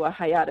went into a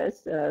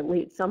hiatus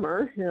late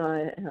summer,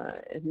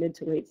 mid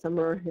to late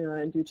summer,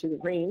 due to the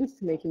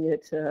rains, making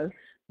it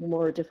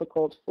more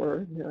difficult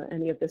for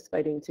any of this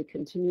fighting to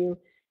continue.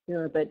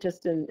 But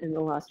just in the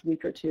last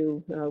week or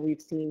two,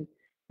 we've seen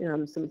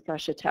some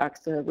fresh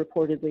attacks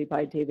reportedly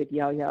by David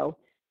Yao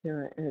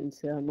and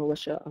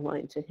militia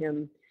aligned to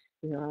him,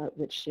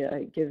 which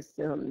gives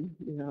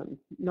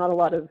not a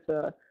lot of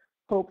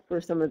hope for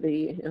some of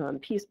the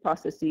peace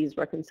processes,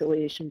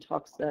 reconciliation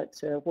talks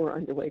that were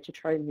underway to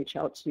try and reach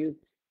out to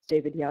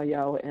David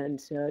Yao and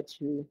to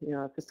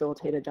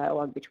facilitate a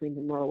dialogue between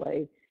the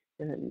Morowe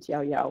and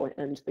Yao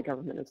and the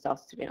government of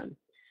South Sudan.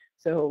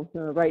 So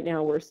right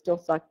now we're still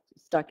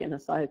stuck in a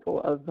cycle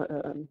of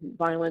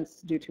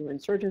violence due to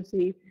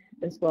insurgency,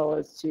 as well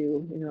as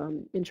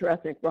to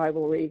interethnic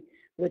rivalry,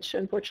 which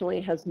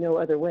unfortunately has no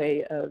other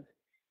way of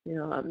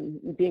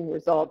being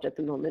resolved at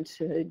the moment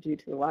due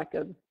to the lack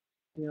of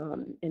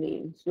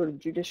any sort of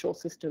judicial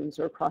systems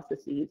or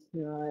processes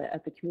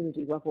at the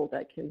community level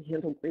that can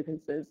handle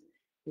grievances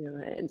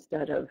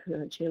instead of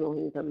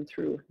channeling them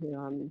through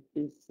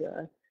these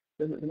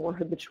the more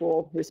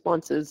habitual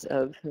responses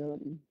of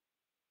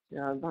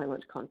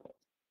violent conflict.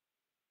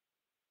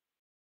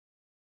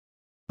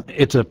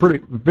 It's a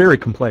very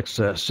complex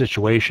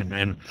situation,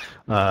 and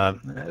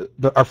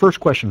our first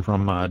question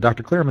from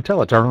Dr. Claire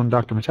Metellitz, our own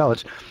Dr.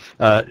 Metellitz,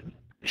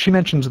 she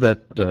mentions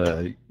that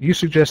you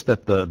suggest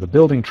that the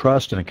building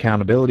trust and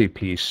accountability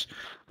piece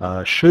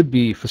should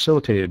be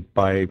facilitated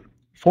by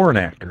foreign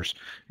actors,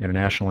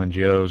 international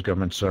NGOs,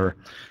 governments,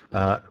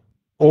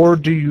 or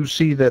do you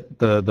see that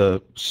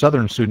the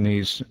Southern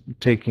Sudanese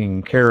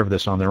taking care of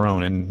this on their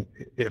own? And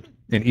if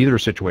in either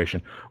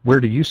situation, where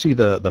do you see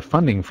the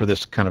funding for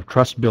this kind of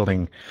trust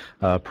building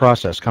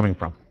process coming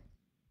from?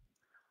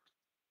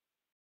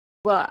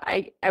 Well,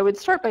 I would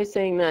start by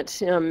saying that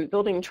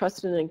building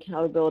trust and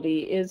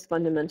accountability is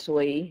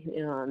fundamentally,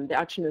 the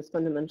action is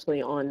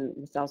fundamentally on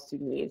the South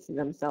Sudanese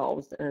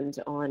themselves and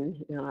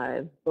on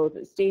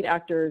both state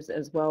actors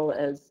as well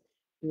as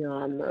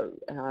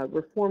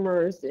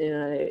reformers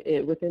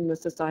within the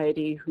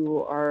society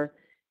who are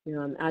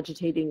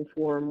agitating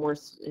for more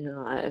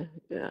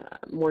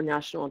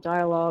national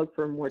dialogue,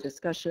 for more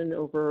discussion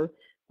over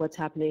what's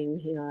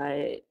happening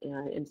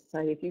in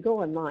society. If you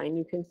go online,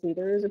 you can see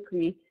there is a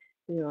pretty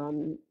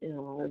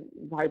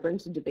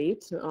vibrant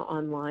debate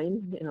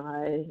online,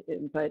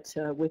 but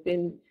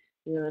within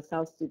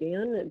South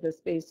Sudan, the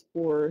space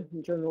for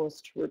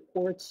journalists to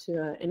report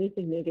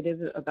anything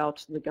negative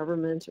about the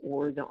government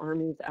or the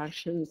army's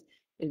actions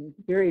is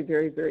very,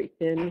 very, very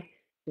thin.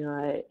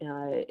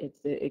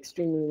 It's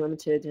extremely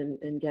limited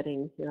and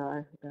getting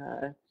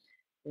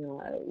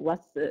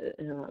less,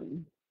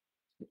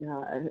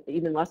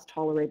 even less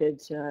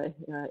tolerated,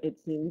 it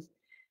seems.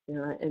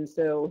 And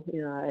so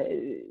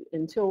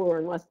until or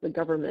unless the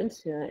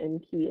government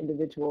and key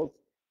individuals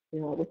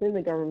within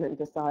the government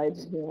decide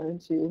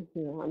to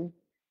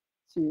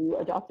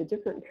adopt a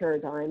different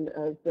paradigm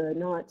of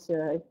not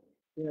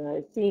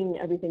seeing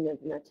everything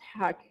as an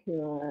attack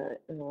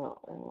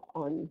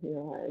on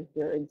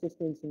their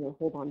existence and their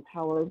hold on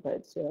power,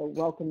 but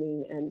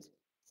welcoming and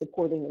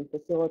supporting and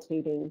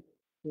facilitating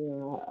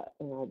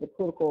the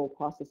political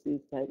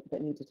processes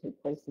that need to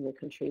take place in the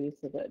country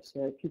so that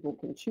people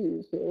can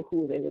choose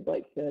who they would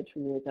like to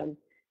rule them,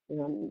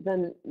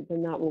 then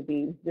that will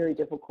be very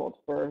difficult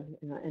for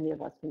any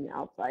of us from the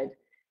outside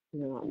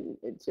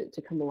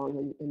to come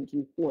along and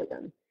do for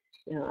them.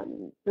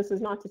 This is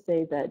not to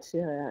say that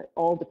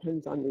all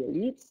depends on the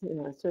elites.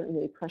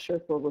 Certainly pressure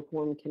for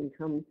reform can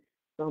come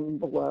from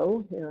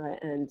below,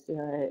 and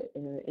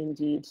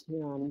indeed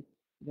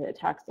the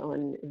attacks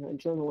on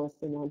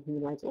journalists and on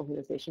human rights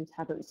organizations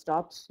haven't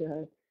stopped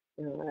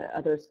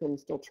others from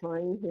still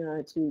trying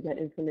to get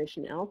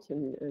information out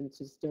and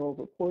to still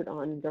report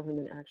on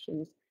government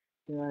actions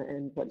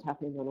and what's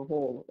happening on a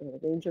whole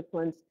range of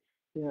fronts.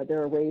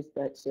 There are ways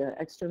that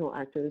external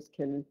actors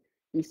can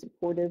be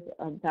supportive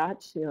of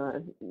that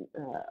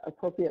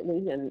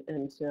appropriately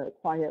and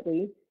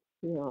quietly,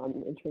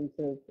 in terms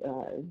of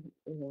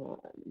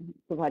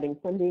providing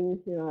funding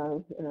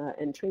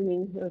and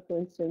training, for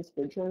instance,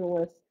 for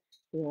journalists,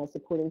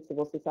 supporting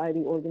civil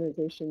society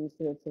organizations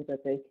so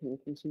that they can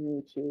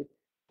continue to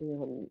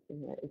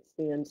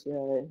expand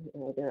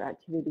their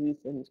activities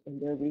and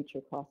their reach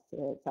across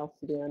South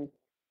Sudan,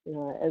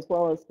 as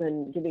well as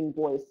then giving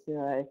voice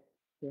and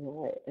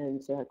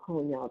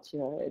calling out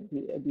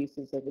the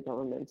abuses of the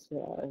government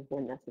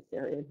when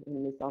necessary.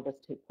 And we saw this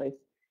take place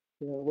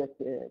with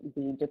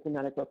the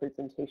diplomatic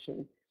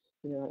representation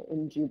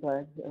in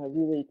Juba,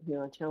 really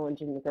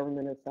challenging the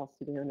government of South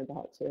Sudan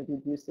about the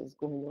abuses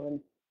going on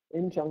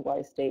in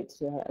Jonglei State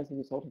as a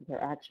result of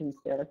their actions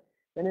there.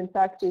 And in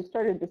fact, we've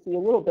started to see a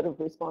little bit of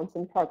response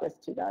and progress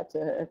to that.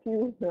 A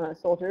few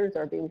soldiers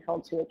are being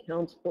held to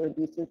account for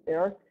abuses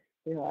there,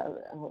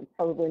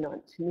 probably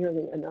not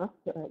nearly enough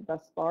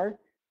thus far,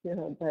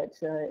 but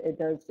it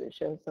does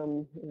show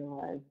some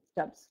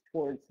steps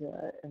towards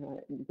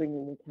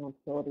bringing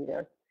accountability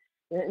there.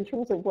 In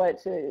terms of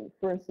what,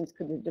 for instance,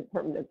 could the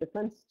Department of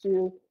Defense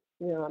do,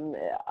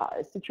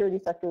 security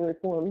sector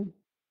reform,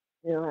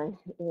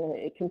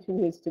 it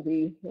continues to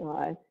be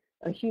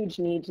a huge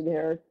need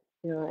there.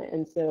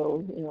 And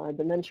so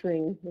the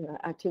mentoring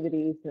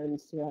activities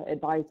and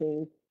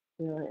advising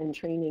and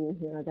training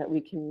that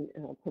we can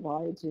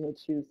provide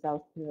to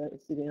South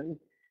Sudan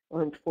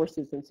armed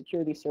forces and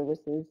security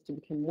services to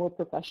become more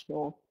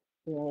professional,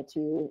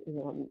 to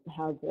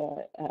have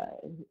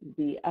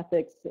the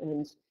ethics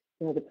and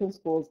the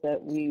principles that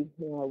we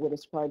would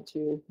ascribe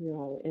to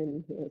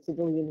in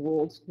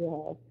civilian-ruled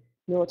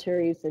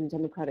militaries and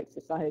democratic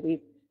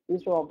societies.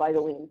 These are all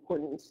vitally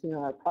important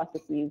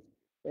processes.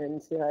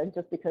 And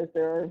just because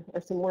there are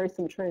some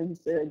worrisome trends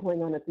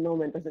going on at the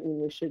moment doesn't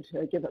mean we should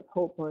give up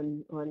hope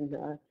on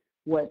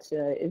what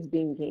is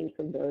being gained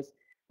from those.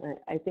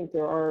 I think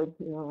there are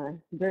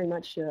very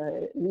much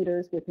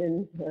leaders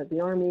within the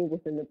Army,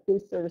 within the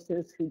police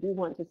services who do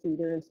want to see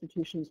their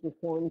institutions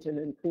reformed and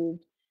improved,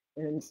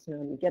 and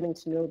getting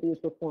to know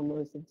these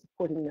reformers and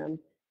supporting them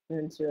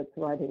and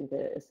providing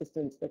the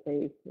assistance that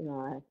they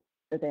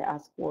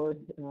ask for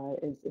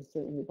is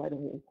certainly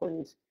vitally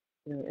important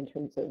in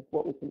terms of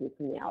what we can do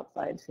from the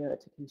outside to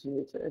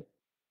continue to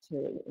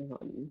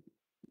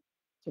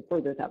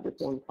further that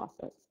reform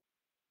process.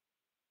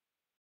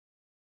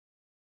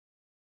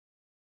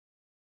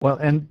 Well,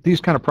 and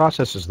these kind of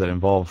processes that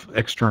involve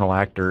external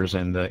actors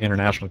and the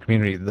international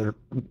community, they're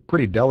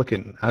pretty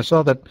delicate. I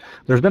saw that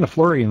there's been a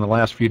flurry in the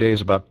last few days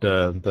about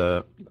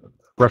the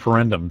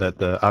referendum that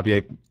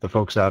the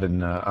folks out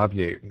in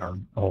Abyei are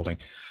holding.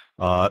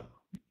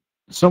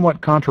 Somewhat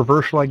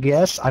controversial, I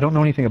guess. I don't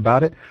know anything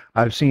about it.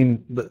 I've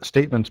seen the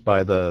statements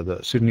by the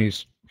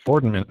Sudanese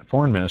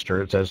foreign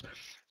minister. It says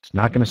it's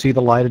not going to see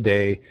the light of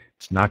day.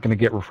 It's not going to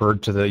get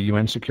referred to the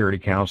UN Security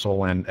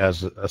Council, and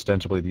as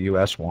ostensibly the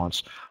U.S.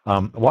 wants.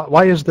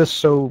 Why is this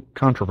so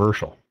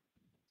controversial?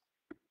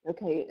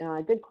 Okay,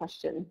 good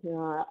question.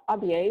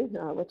 Abyei,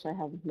 which I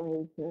have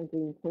my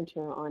green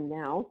pointer on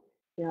now,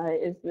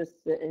 is this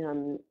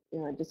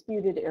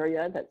disputed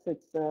area that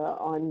sits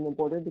on the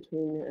border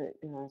between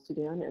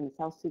Sudan and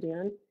South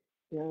Sudan.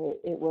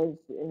 It was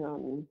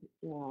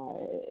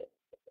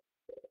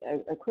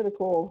a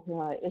critical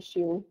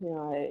issue,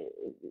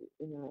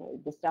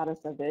 the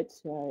status of it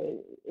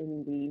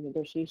in the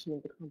negotiation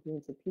of the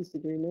Comprehensive Peace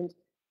Agreement.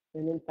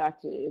 And in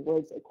fact, it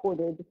was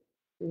accorded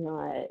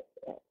the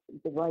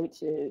right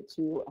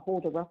to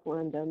hold a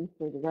referendum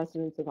for the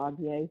residents of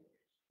Abyei,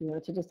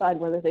 to decide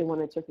whether they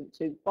wanted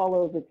to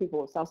follow the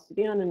people of South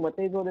Sudan and what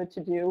they voted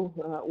to do,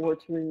 or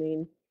to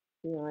remain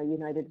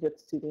united with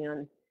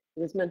Sudan. It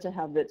was meant to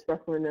have its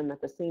referendum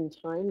at the same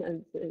time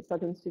as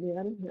Southern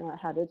Sudan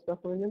had its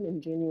referendum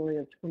in January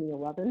of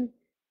 2011.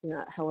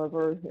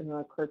 However,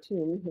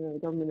 Khartoum, the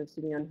government of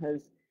Sudan,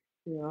 has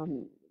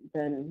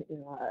been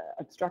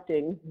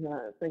obstructing,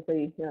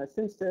 frankly,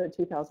 since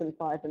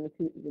 2005 and the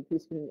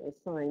peace agreement was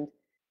signed,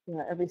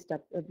 every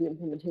step of the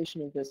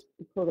implementation of this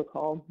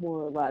protocol,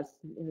 more or less.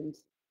 And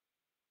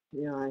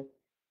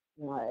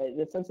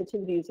the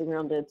sensitivities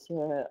around it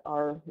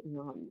are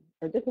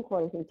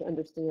difficult, I think, to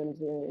understand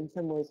in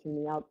some ways from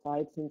the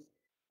outside, since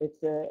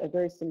it's a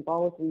very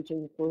symbolic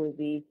region for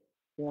the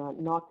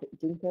Nok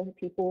Dinka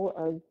people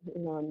of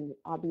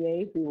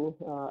Abyei, who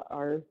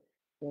are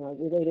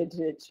related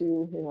to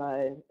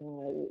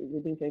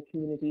the Dinka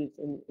communities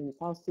in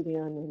South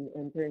Sudan,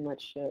 and very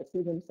much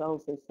see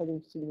themselves as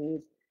Southern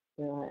Sudanese,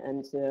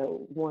 and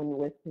one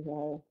with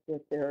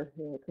their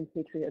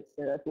compatriots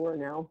who are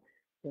now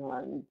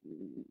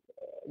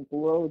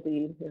below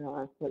the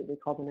what they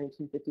call the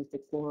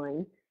 1956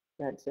 line,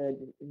 that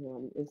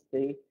is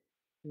the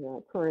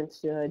current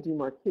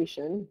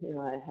demarcation.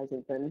 It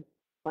hasn't been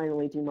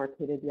finally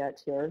demarcated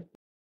yet here.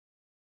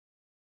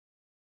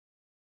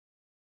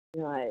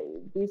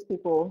 These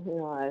people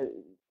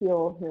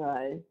feel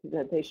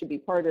that they should be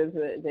part of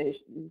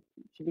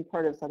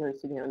Southern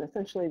Sudan.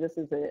 Essentially, this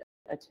is a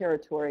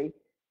territory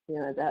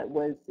that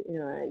was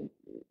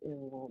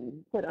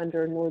put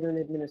under Northern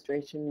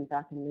administration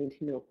back in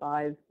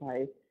 1905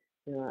 by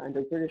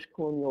under British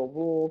colonial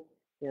rule.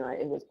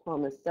 It was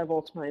promised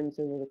several times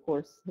over the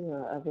course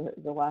of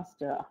the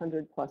last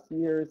 100+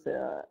 years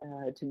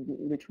to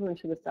return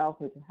to the South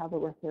or to have a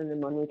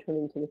referendum on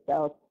returning to the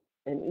South,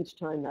 and each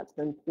time that's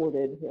been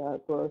thwarted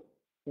for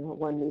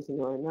one reason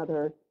or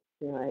another.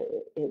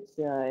 It's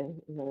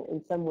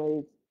in some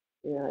ways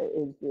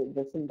is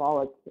the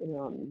symbolic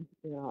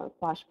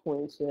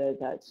flashpoint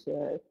that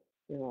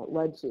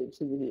led to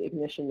the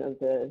ignition of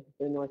the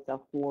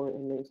North-South War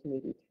in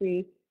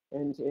 1983.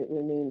 And it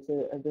remains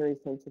a very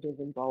sensitive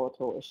and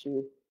volatile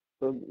issue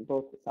for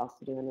both South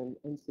Sudan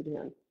and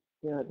Sudan.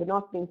 The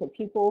North Dinka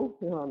people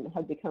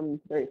have become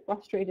very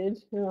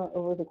frustrated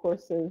over the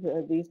course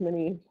of these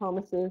many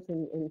promises,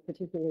 and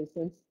particularly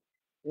since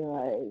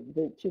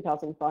the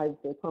 2005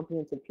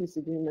 Comprehensive Peace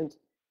Agreement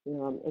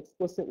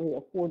explicitly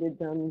afforded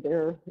them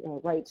their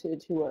right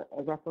to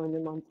a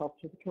referendum on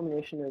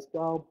self-determination as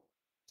well.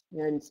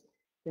 And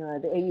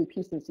the AU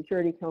Peace and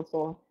Security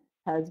Council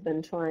has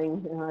been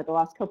trying the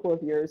last couple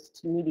of years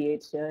to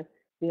mediate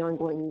the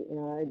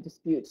ongoing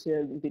dispute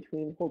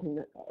between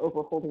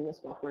over holding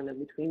this referendum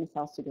between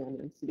South Sudan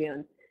and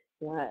Sudan.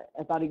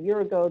 About a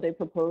year ago, they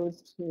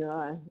proposed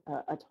a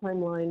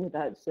timeline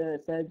that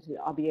said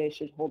ABA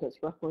should hold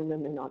its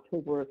referendum in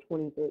October of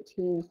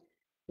 2013.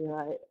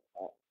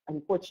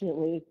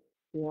 Unfortunately,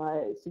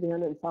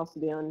 Sudan and South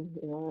Sudan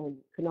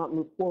could not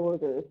move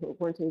forward or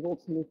weren't able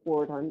to move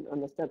forward on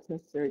the steps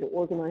necessary to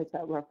organize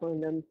that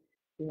referendum.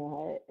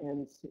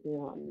 And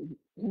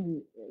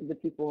the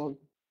people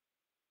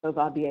of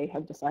ABA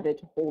have decided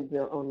to hold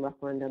their own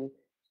referendum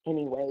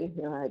anyway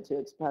to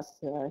express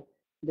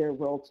their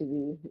will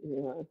to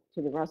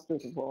the rest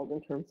of the world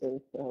in terms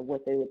of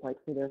what they would like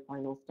for their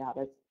final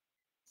status.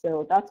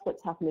 So that's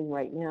what's happening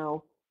right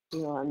now.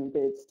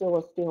 It's still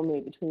a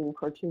stalemate between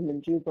Khartoum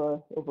and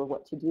Juba over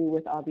what to do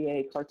with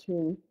ABA.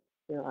 Khartoum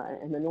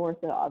and the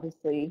North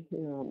obviously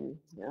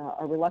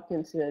are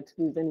reluctant to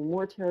lose any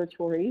more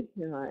territory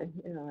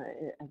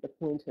at the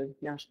point of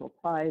national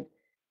pride.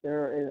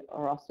 There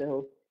are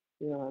also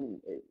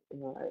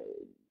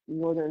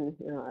northern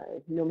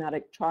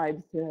nomadic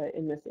tribes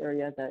in this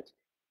area that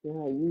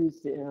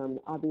use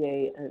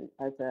ABA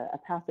as a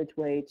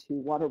passageway to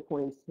water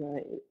points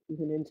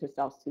even into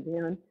South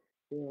Sudan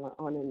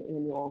on an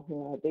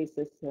annual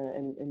basis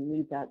and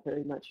need that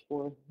very much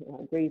for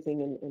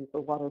grazing and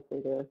for water for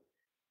their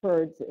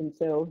herds. And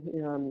so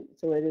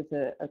it is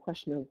a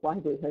question of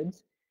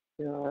livelihoods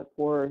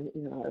for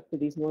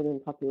these northern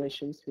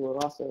populations who are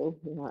also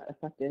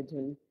affected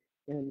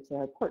and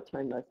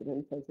part-time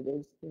residents as it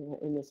is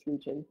in this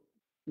region.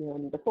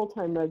 The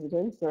full-time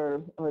residents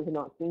are the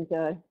North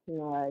Dinka.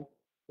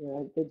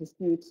 The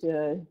dispute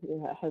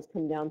has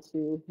come down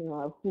to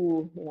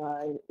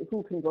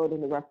who can vote in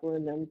the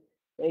referendum.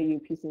 The AU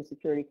Peace and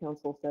Security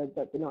Council said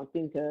that the North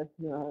Dinka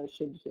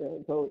should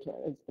vote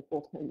as the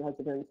full-time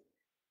residents.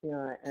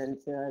 And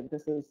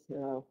this is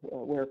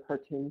where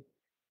Khartoum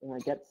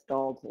gets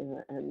stalled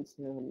and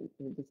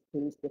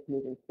displeased with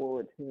moving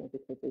forward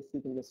because they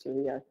see the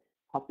Syria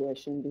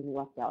population being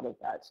left out of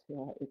that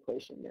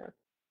equation there.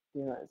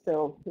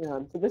 So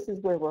this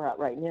is where we're at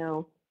right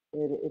now.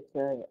 It's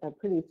a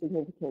pretty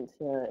significant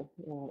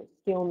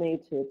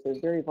stalemate. It's a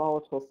very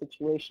volatile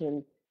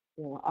situation.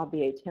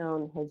 ABA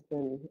town has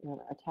been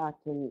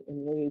attacked and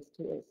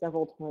razed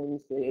several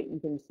times,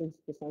 even since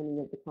the signing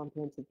of the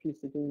Comprehensive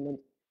Peace Agreement.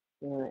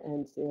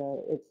 And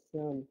it's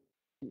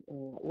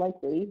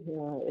likely,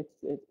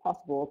 it's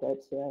possible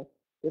that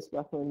this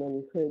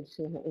referendum could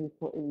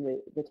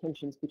influence the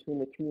tensions between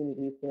the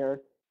communities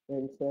there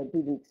and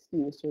be the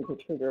excuse or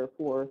the trigger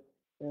for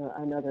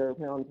another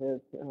round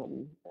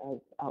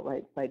of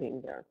outright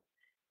fighting there.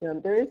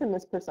 There is a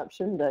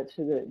misperception that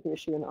the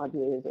issue in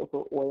ABA is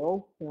over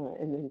oil,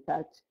 and in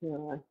fact,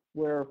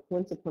 where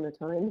once upon a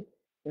time,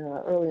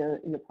 earlier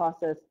in the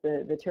process,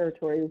 the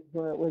territory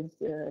was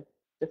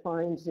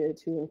defined to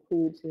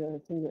include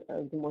some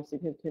of the more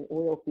significant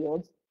oil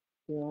fields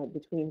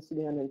between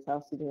Sudan and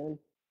South Sudan.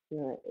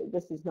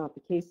 This is not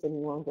the case any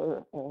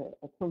longer.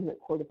 A permanent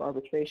court of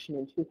arbitration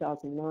in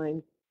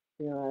 2009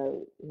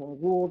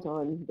 ruled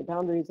on the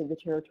boundaries of the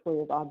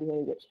territory of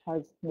ABA, which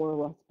has more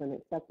or less been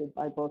accepted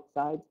by both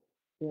sides,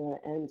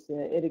 and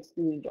it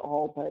excluded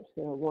all but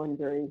one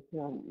very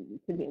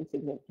pretty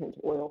insignificant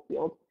oil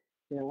field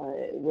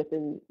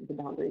within the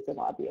boundaries of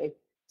ABA.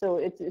 So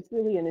it's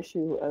really an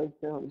issue of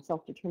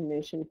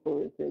self-determination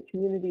for the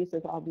communities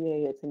of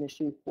ABA. It's an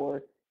issue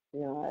for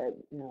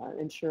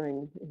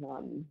ensuring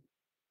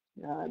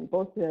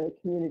both the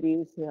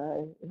communities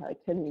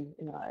can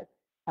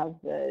have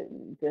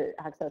the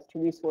access to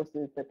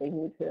resources that they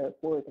need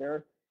for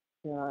their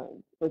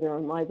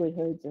own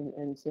livelihoods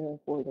and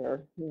for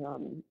their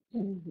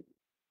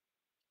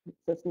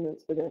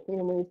sustenance for their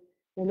families.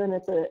 And then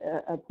it's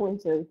a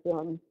point of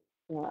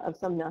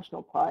some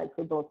national pride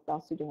for both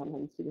South Sudan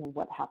and Sudan,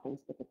 what happens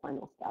with the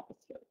final status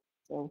here.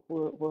 So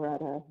we're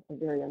at a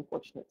very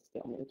unfortunate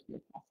stalemate in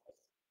the process.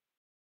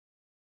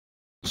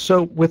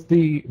 So with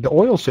the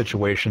oil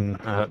situation,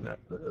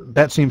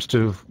 that seems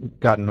to have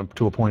gotten up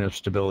to a point of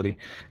stability.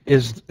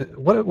 Is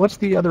what's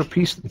the other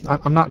piece?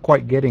 I'm not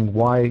quite getting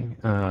why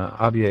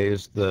Abyei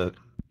is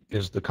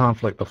the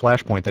conflict, the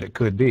flashpoint that it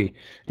could be.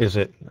 Is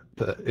it,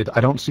 I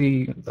don't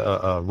see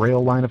a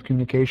rail line of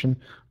communication.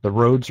 The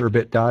roads are a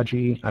bit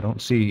dodgy. I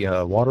don't see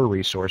water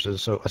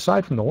resources. So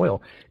aside from the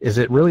oil, is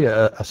it really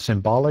a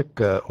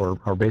symbolic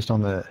or based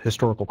on the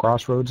historical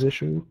crossroads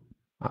issue?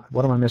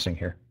 What am I missing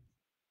here?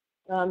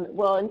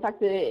 Well, in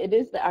fact, it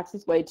is the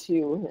access way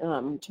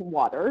to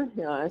water.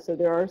 So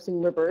there are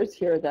some rivers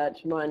here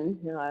that run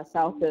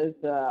south of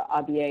the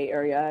Abyei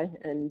area,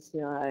 and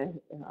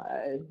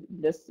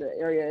this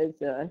area is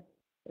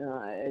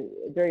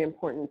very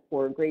important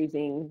for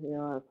grazing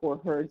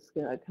for herds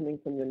coming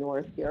from the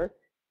north here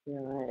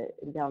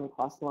down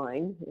across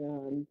line.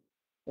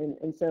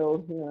 And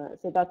so,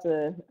 so that's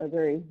a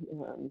very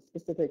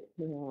specific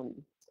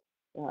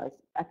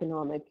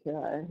economic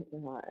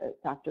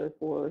factor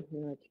for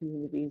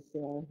communities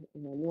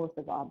north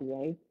of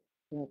Abyei,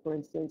 for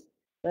instance.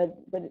 But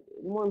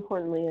more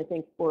importantly, I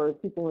think for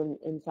people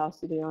in South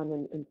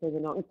Sudan and for the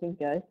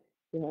Nongtinka,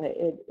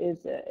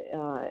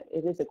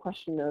 it is a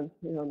question of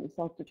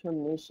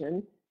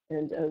self-determination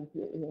and of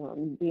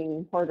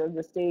being part of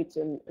the state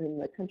and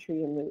the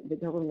country and the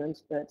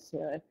government that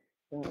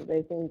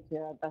they think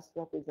best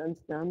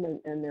represents them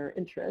and their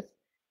interests.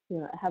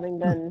 Having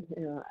been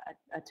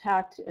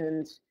attacked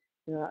and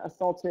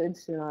assaulted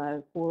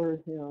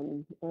for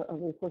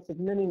over the course of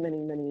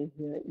many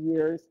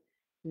years,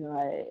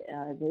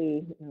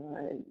 they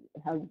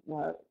have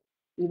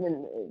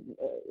even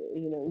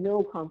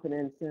no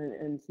confidence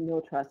and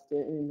no trust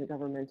in the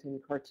government in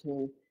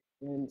Khartoum,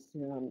 and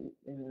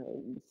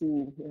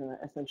see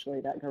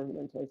essentially that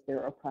government as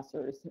their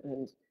oppressors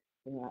and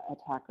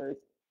attackers.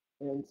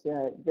 And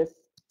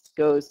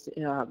goes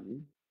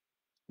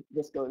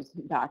this goes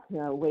back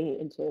way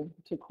into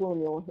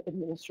colonial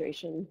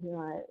administration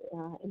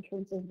in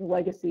terms of the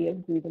legacy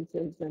of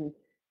grievances and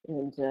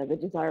the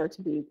desire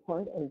to be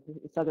part of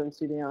Southern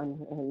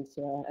Sudan. And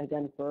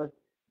again, for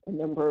a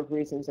number of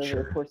reasons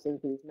over the course of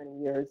these many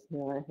years,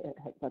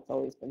 that's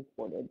always been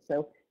thwarted.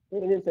 So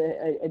it is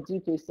a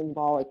deeply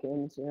symbolic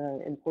and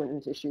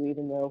important issue,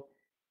 even though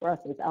for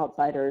us as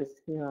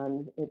outsiders,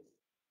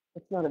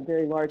 it's not a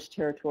very large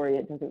territory.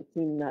 It doesn't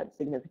seem that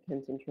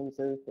significant in terms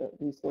of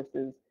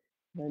resources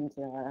and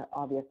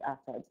obvious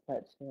assets,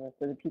 but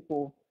for the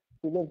people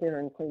who live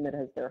there and claim it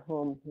as their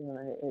home,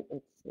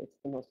 it's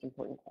the most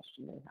important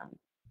question they have.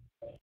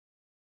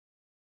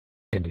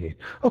 Indeed.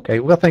 Okay,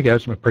 well, thank you. I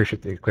just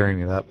appreciate the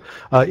clearing of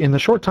that. In the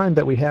short time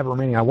that we have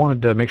remaining, I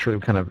wanted to make sure we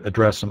kind of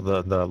address some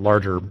of the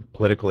larger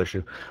political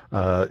issue.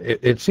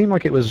 It seemed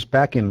like it was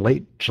back in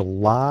late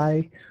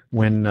July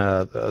when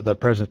the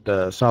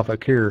President Salva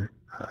Kiir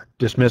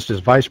dismissed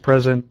his vice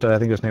president, I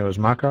think his name was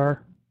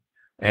Makar,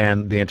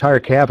 and the entire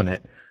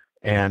cabinet,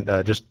 and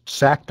just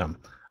sacked them.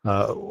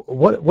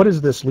 What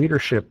is this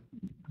leadership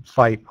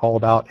fight all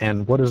about,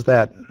 and what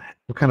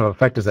kind of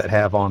effect does that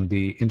have on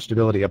the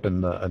instability up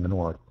in the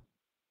north?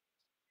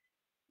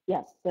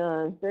 Yes,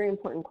 very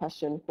important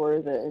question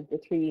for the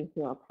three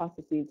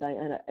processes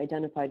I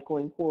identified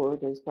going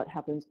forward is what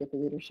happens with the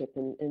leadership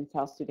in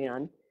South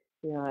Sudan.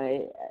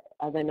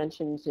 As I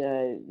mentioned,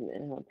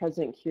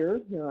 President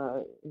Kiir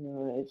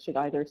should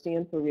either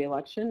stand for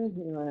re-election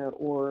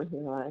or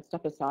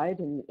step aside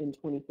in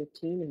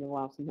 2015 and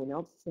allow someone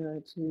else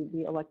to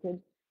be elected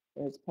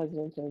as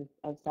president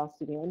of South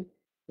Sudan,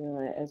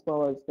 as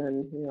well as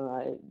then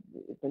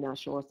the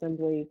National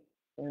Assembly,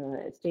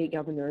 state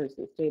governors,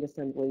 the state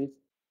assemblies,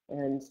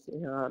 and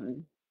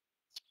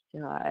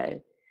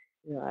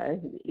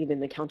even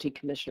the county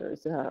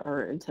commissioners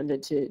are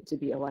intended to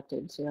be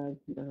elected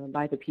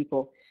by the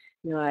people.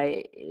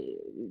 The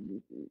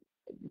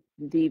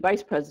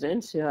vice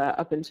president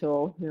up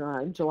until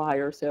July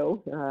or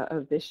so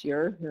of this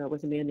year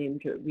was a man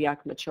named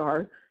Riek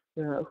Machar,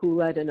 who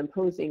led an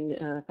opposing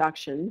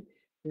faction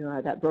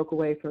that broke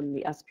away from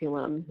the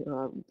SPLM,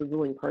 the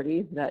ruling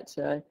party that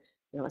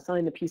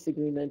signed the peace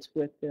agreement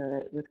with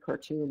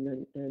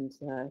Khartoum and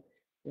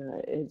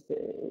is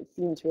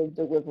seen to have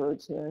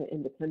delivered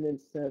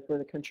independence for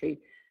the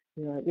country.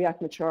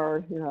 Riek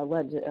Machar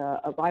led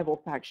a rival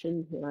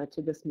faction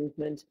to this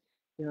movement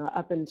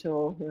up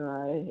until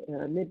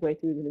midway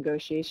through the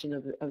negotiation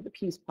of the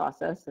peace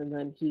process, and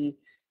then he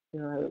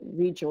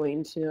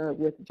rejoined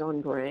with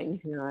John Garang,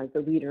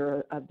 the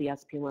leader of the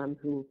SPLM,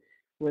 who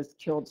was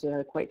killed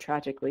quite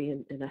tragically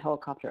in a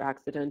helicopter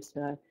accident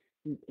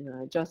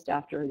just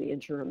after the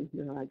interim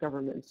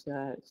government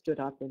stood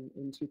up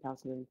in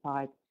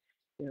 2005.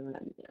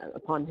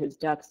 Upon his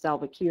death,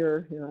 Salva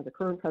Kiir, the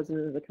current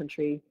president of the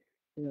country,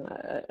 who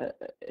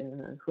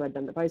had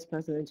been the vice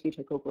president, he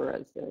took over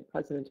as the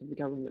president of the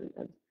government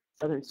of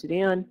Southern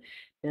Sudan,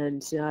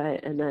 and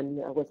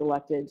then was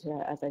elected,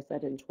 as I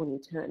said, in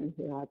 2010,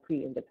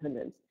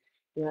 pre-independence.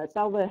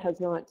 Salva has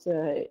not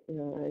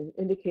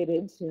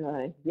indicated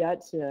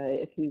yet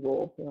if he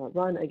will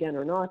run again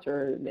or not,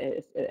 or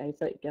I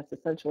guess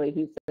essentially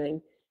he's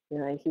saying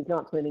he's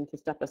not planning to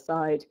step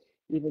aside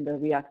even though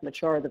Riek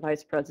Machar, the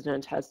vice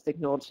president, has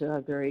signaled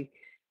very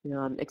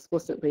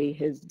explicitly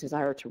his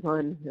desire to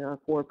run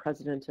for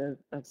president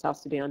of South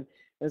Sudan,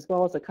 as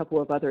well as a couple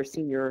of other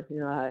senior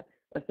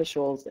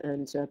officials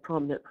and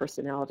prominent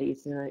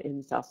personalities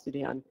in South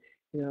Sudan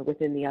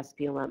within the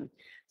SPLM.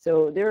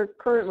 So they're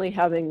currently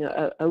having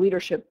a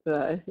leadership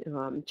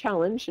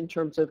challenge in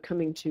terms of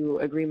coming to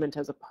agreement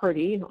as a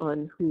party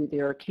on who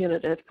their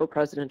candidate for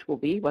president will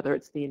be, whether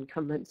it's the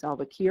incumbent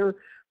Salva Kiir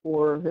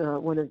or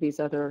one of these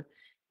other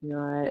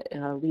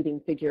leading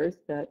figures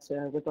that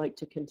would like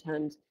to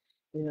contend.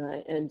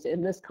 And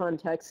in this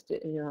context,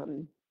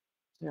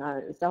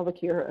 Salva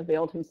Kiir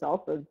availed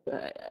himself of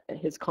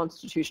his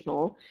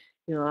constitutional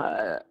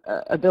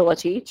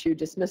ability to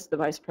dismiss the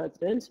vice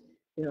president.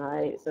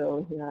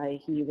 So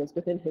he was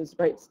within his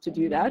rights to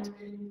do that.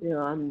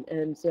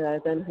 And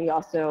then he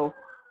also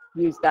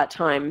used that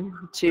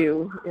time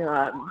to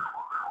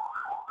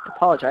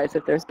apologize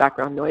if there's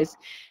background noise,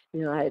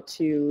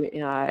 to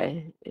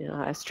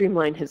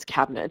streamline his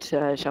cabinet,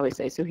 shall we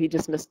say. So he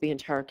dismissed the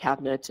entire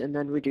cabinet and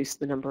then reduced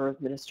the number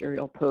of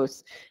ministerial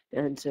posts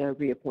and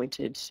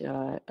reappointed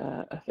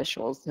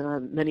officials.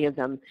 Many of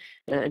them,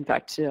 in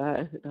fact,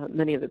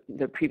 many of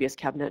the previous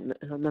cabinet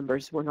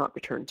members were not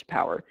returned to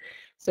power.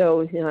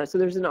 So, so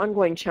there's an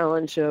ongoing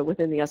challenge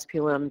within the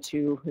SPLM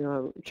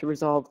to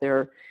resolve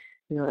their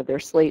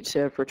slate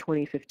for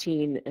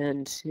 2015,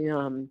 and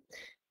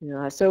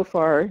so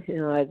far,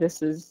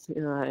 this is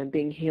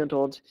being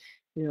handled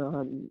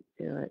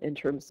in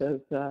terms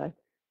of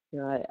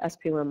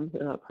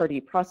SPLM party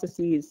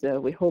processes.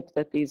 We hope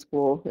that these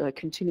will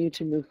continue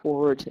to move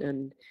forward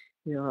and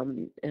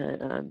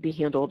be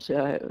handled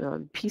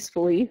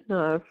peacefully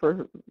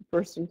for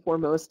first and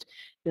foremost,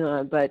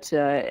 but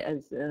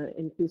as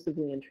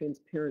inclusively and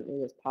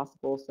transparently as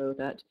possible, so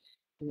that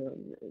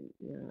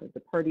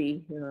the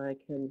party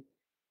can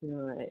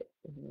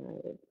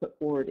put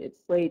forward its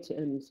slate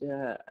and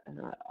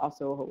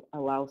also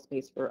allow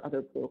space for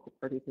other political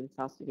parties in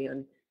South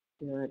Sudan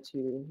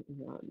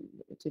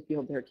to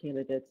field their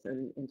candidates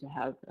and to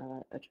have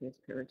a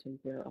transparent and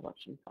fair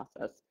election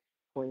process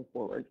going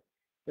forward.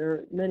 There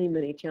are many,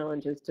 many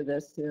challenges to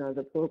this,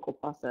 the political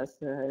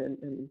process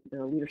and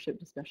leadership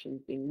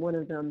discussions being one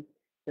of them.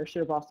 There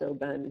should have also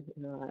been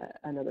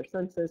another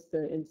census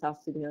in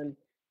South Sudan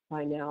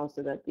by now,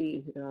 so that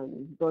the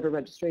voter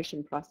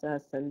registration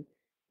process and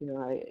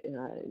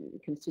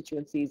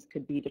constituencies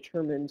could be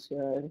determined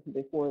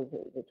before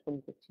the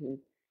 2015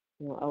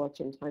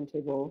 election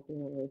timetable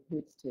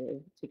needs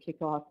to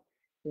kick off.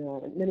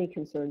 Many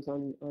concerns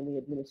on the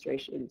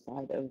administration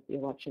side of the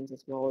elections,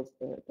 as well as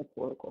the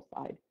political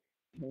side,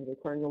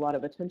 requiring a lot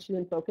of attention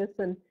and focus.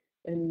 And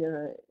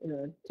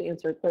to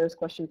answer Claire's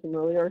question from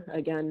earlier,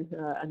 again,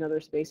 another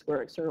space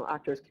where external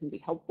actors can be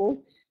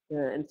helpful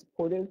and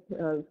supportive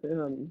of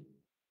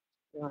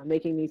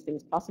making these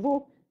things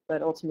possible.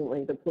 But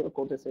ultimately, the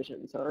political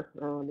decisions are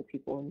on the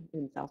people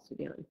in South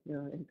Sudan,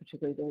 and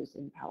particularly those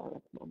in power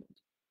at the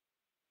moment.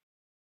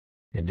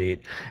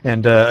 Indeed.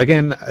 And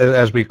again,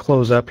 as we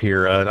close up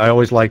here, I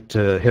always like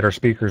to hit our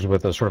speakers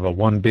with a sort of a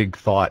one big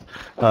thought.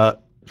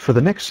 For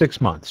the next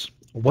 6 months,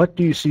 what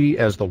do you see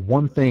as the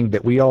one thing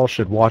that we all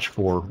should watch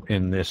for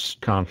in this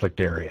conflict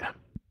area?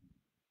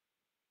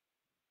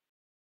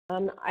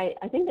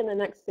 I think in the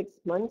next 6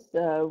 months,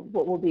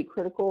 what will be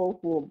critical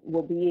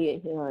will be,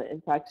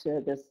 in fact,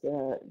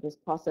 this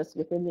process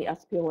within the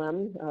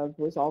SPLM of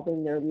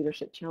resolving their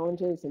leadership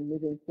challenges and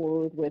moving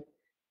forward with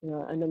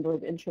a number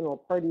of internal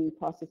party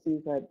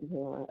processes that,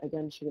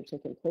 again, should have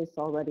taken place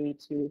already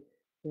to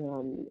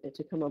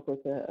come up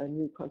with a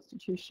new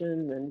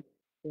constitution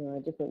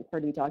and different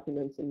party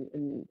documents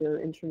and their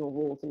internal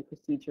rules and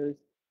procedures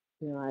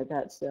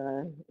that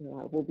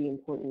will be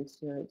important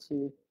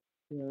to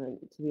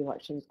the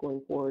elections going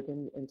forward,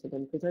 and to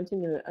them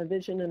presenting a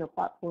vision and a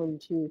platform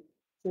to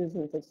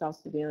citizens of South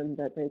Sudan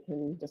that they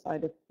can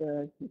decide if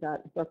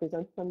that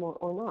represents them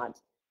or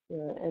not,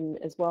 and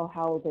as well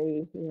how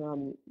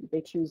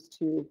they choose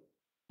to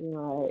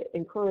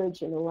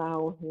encourage and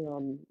allow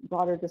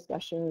broader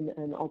discussion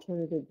and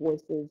alternative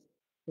voices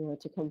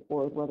to come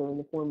forward, whether in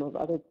the form of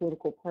other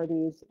political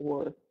parties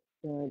or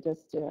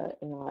just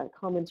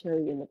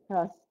commentary in the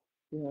press,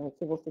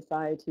 civil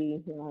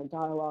society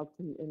dialogues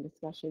and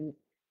discussions,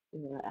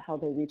 how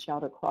they reach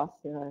out across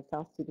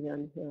South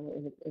Sudan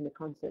in the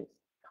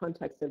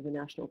context of the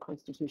National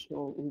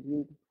Constitutional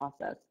Review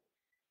process.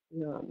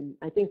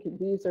 I think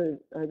these are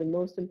the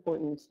most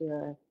important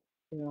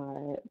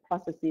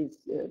processes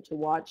to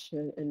watch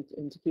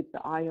and to keep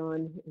the eye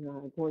on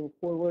going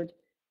forward.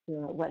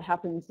 What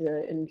happens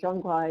in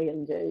Jonglai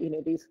and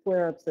these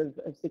flare-ups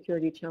of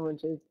security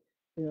challenges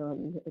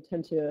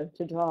tend to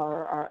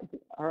draw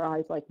our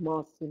eyes like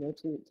moths to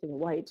the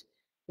light,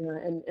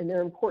 and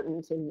they're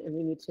important, and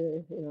we need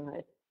to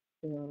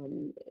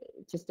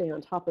stay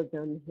on top of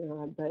them.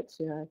 But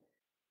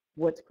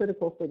what's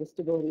critical for the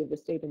stability of the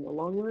state in the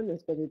long run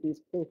is whether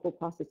these political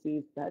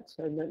processes that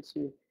are meant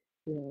to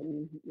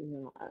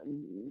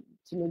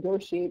to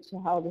negotiate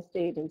how the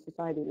state and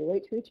society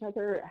relate to each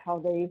other, how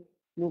they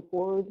move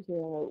forward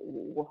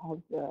will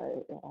have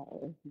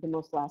the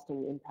most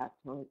lasting impact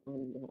on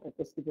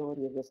the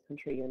stability of this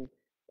country, and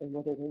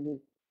whether they move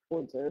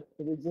towards a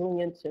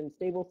resilient and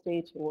stable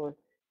state, or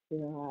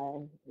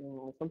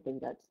something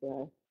that's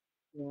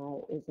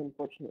is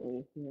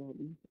unfortunately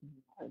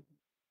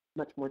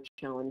much more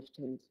challenged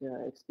and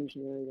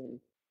exclusionary,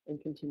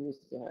 and continues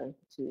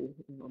to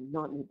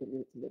not meet the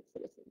needs of its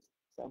citizens.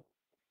 So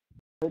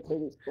I would say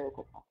these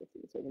political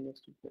processes are the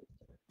most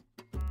important.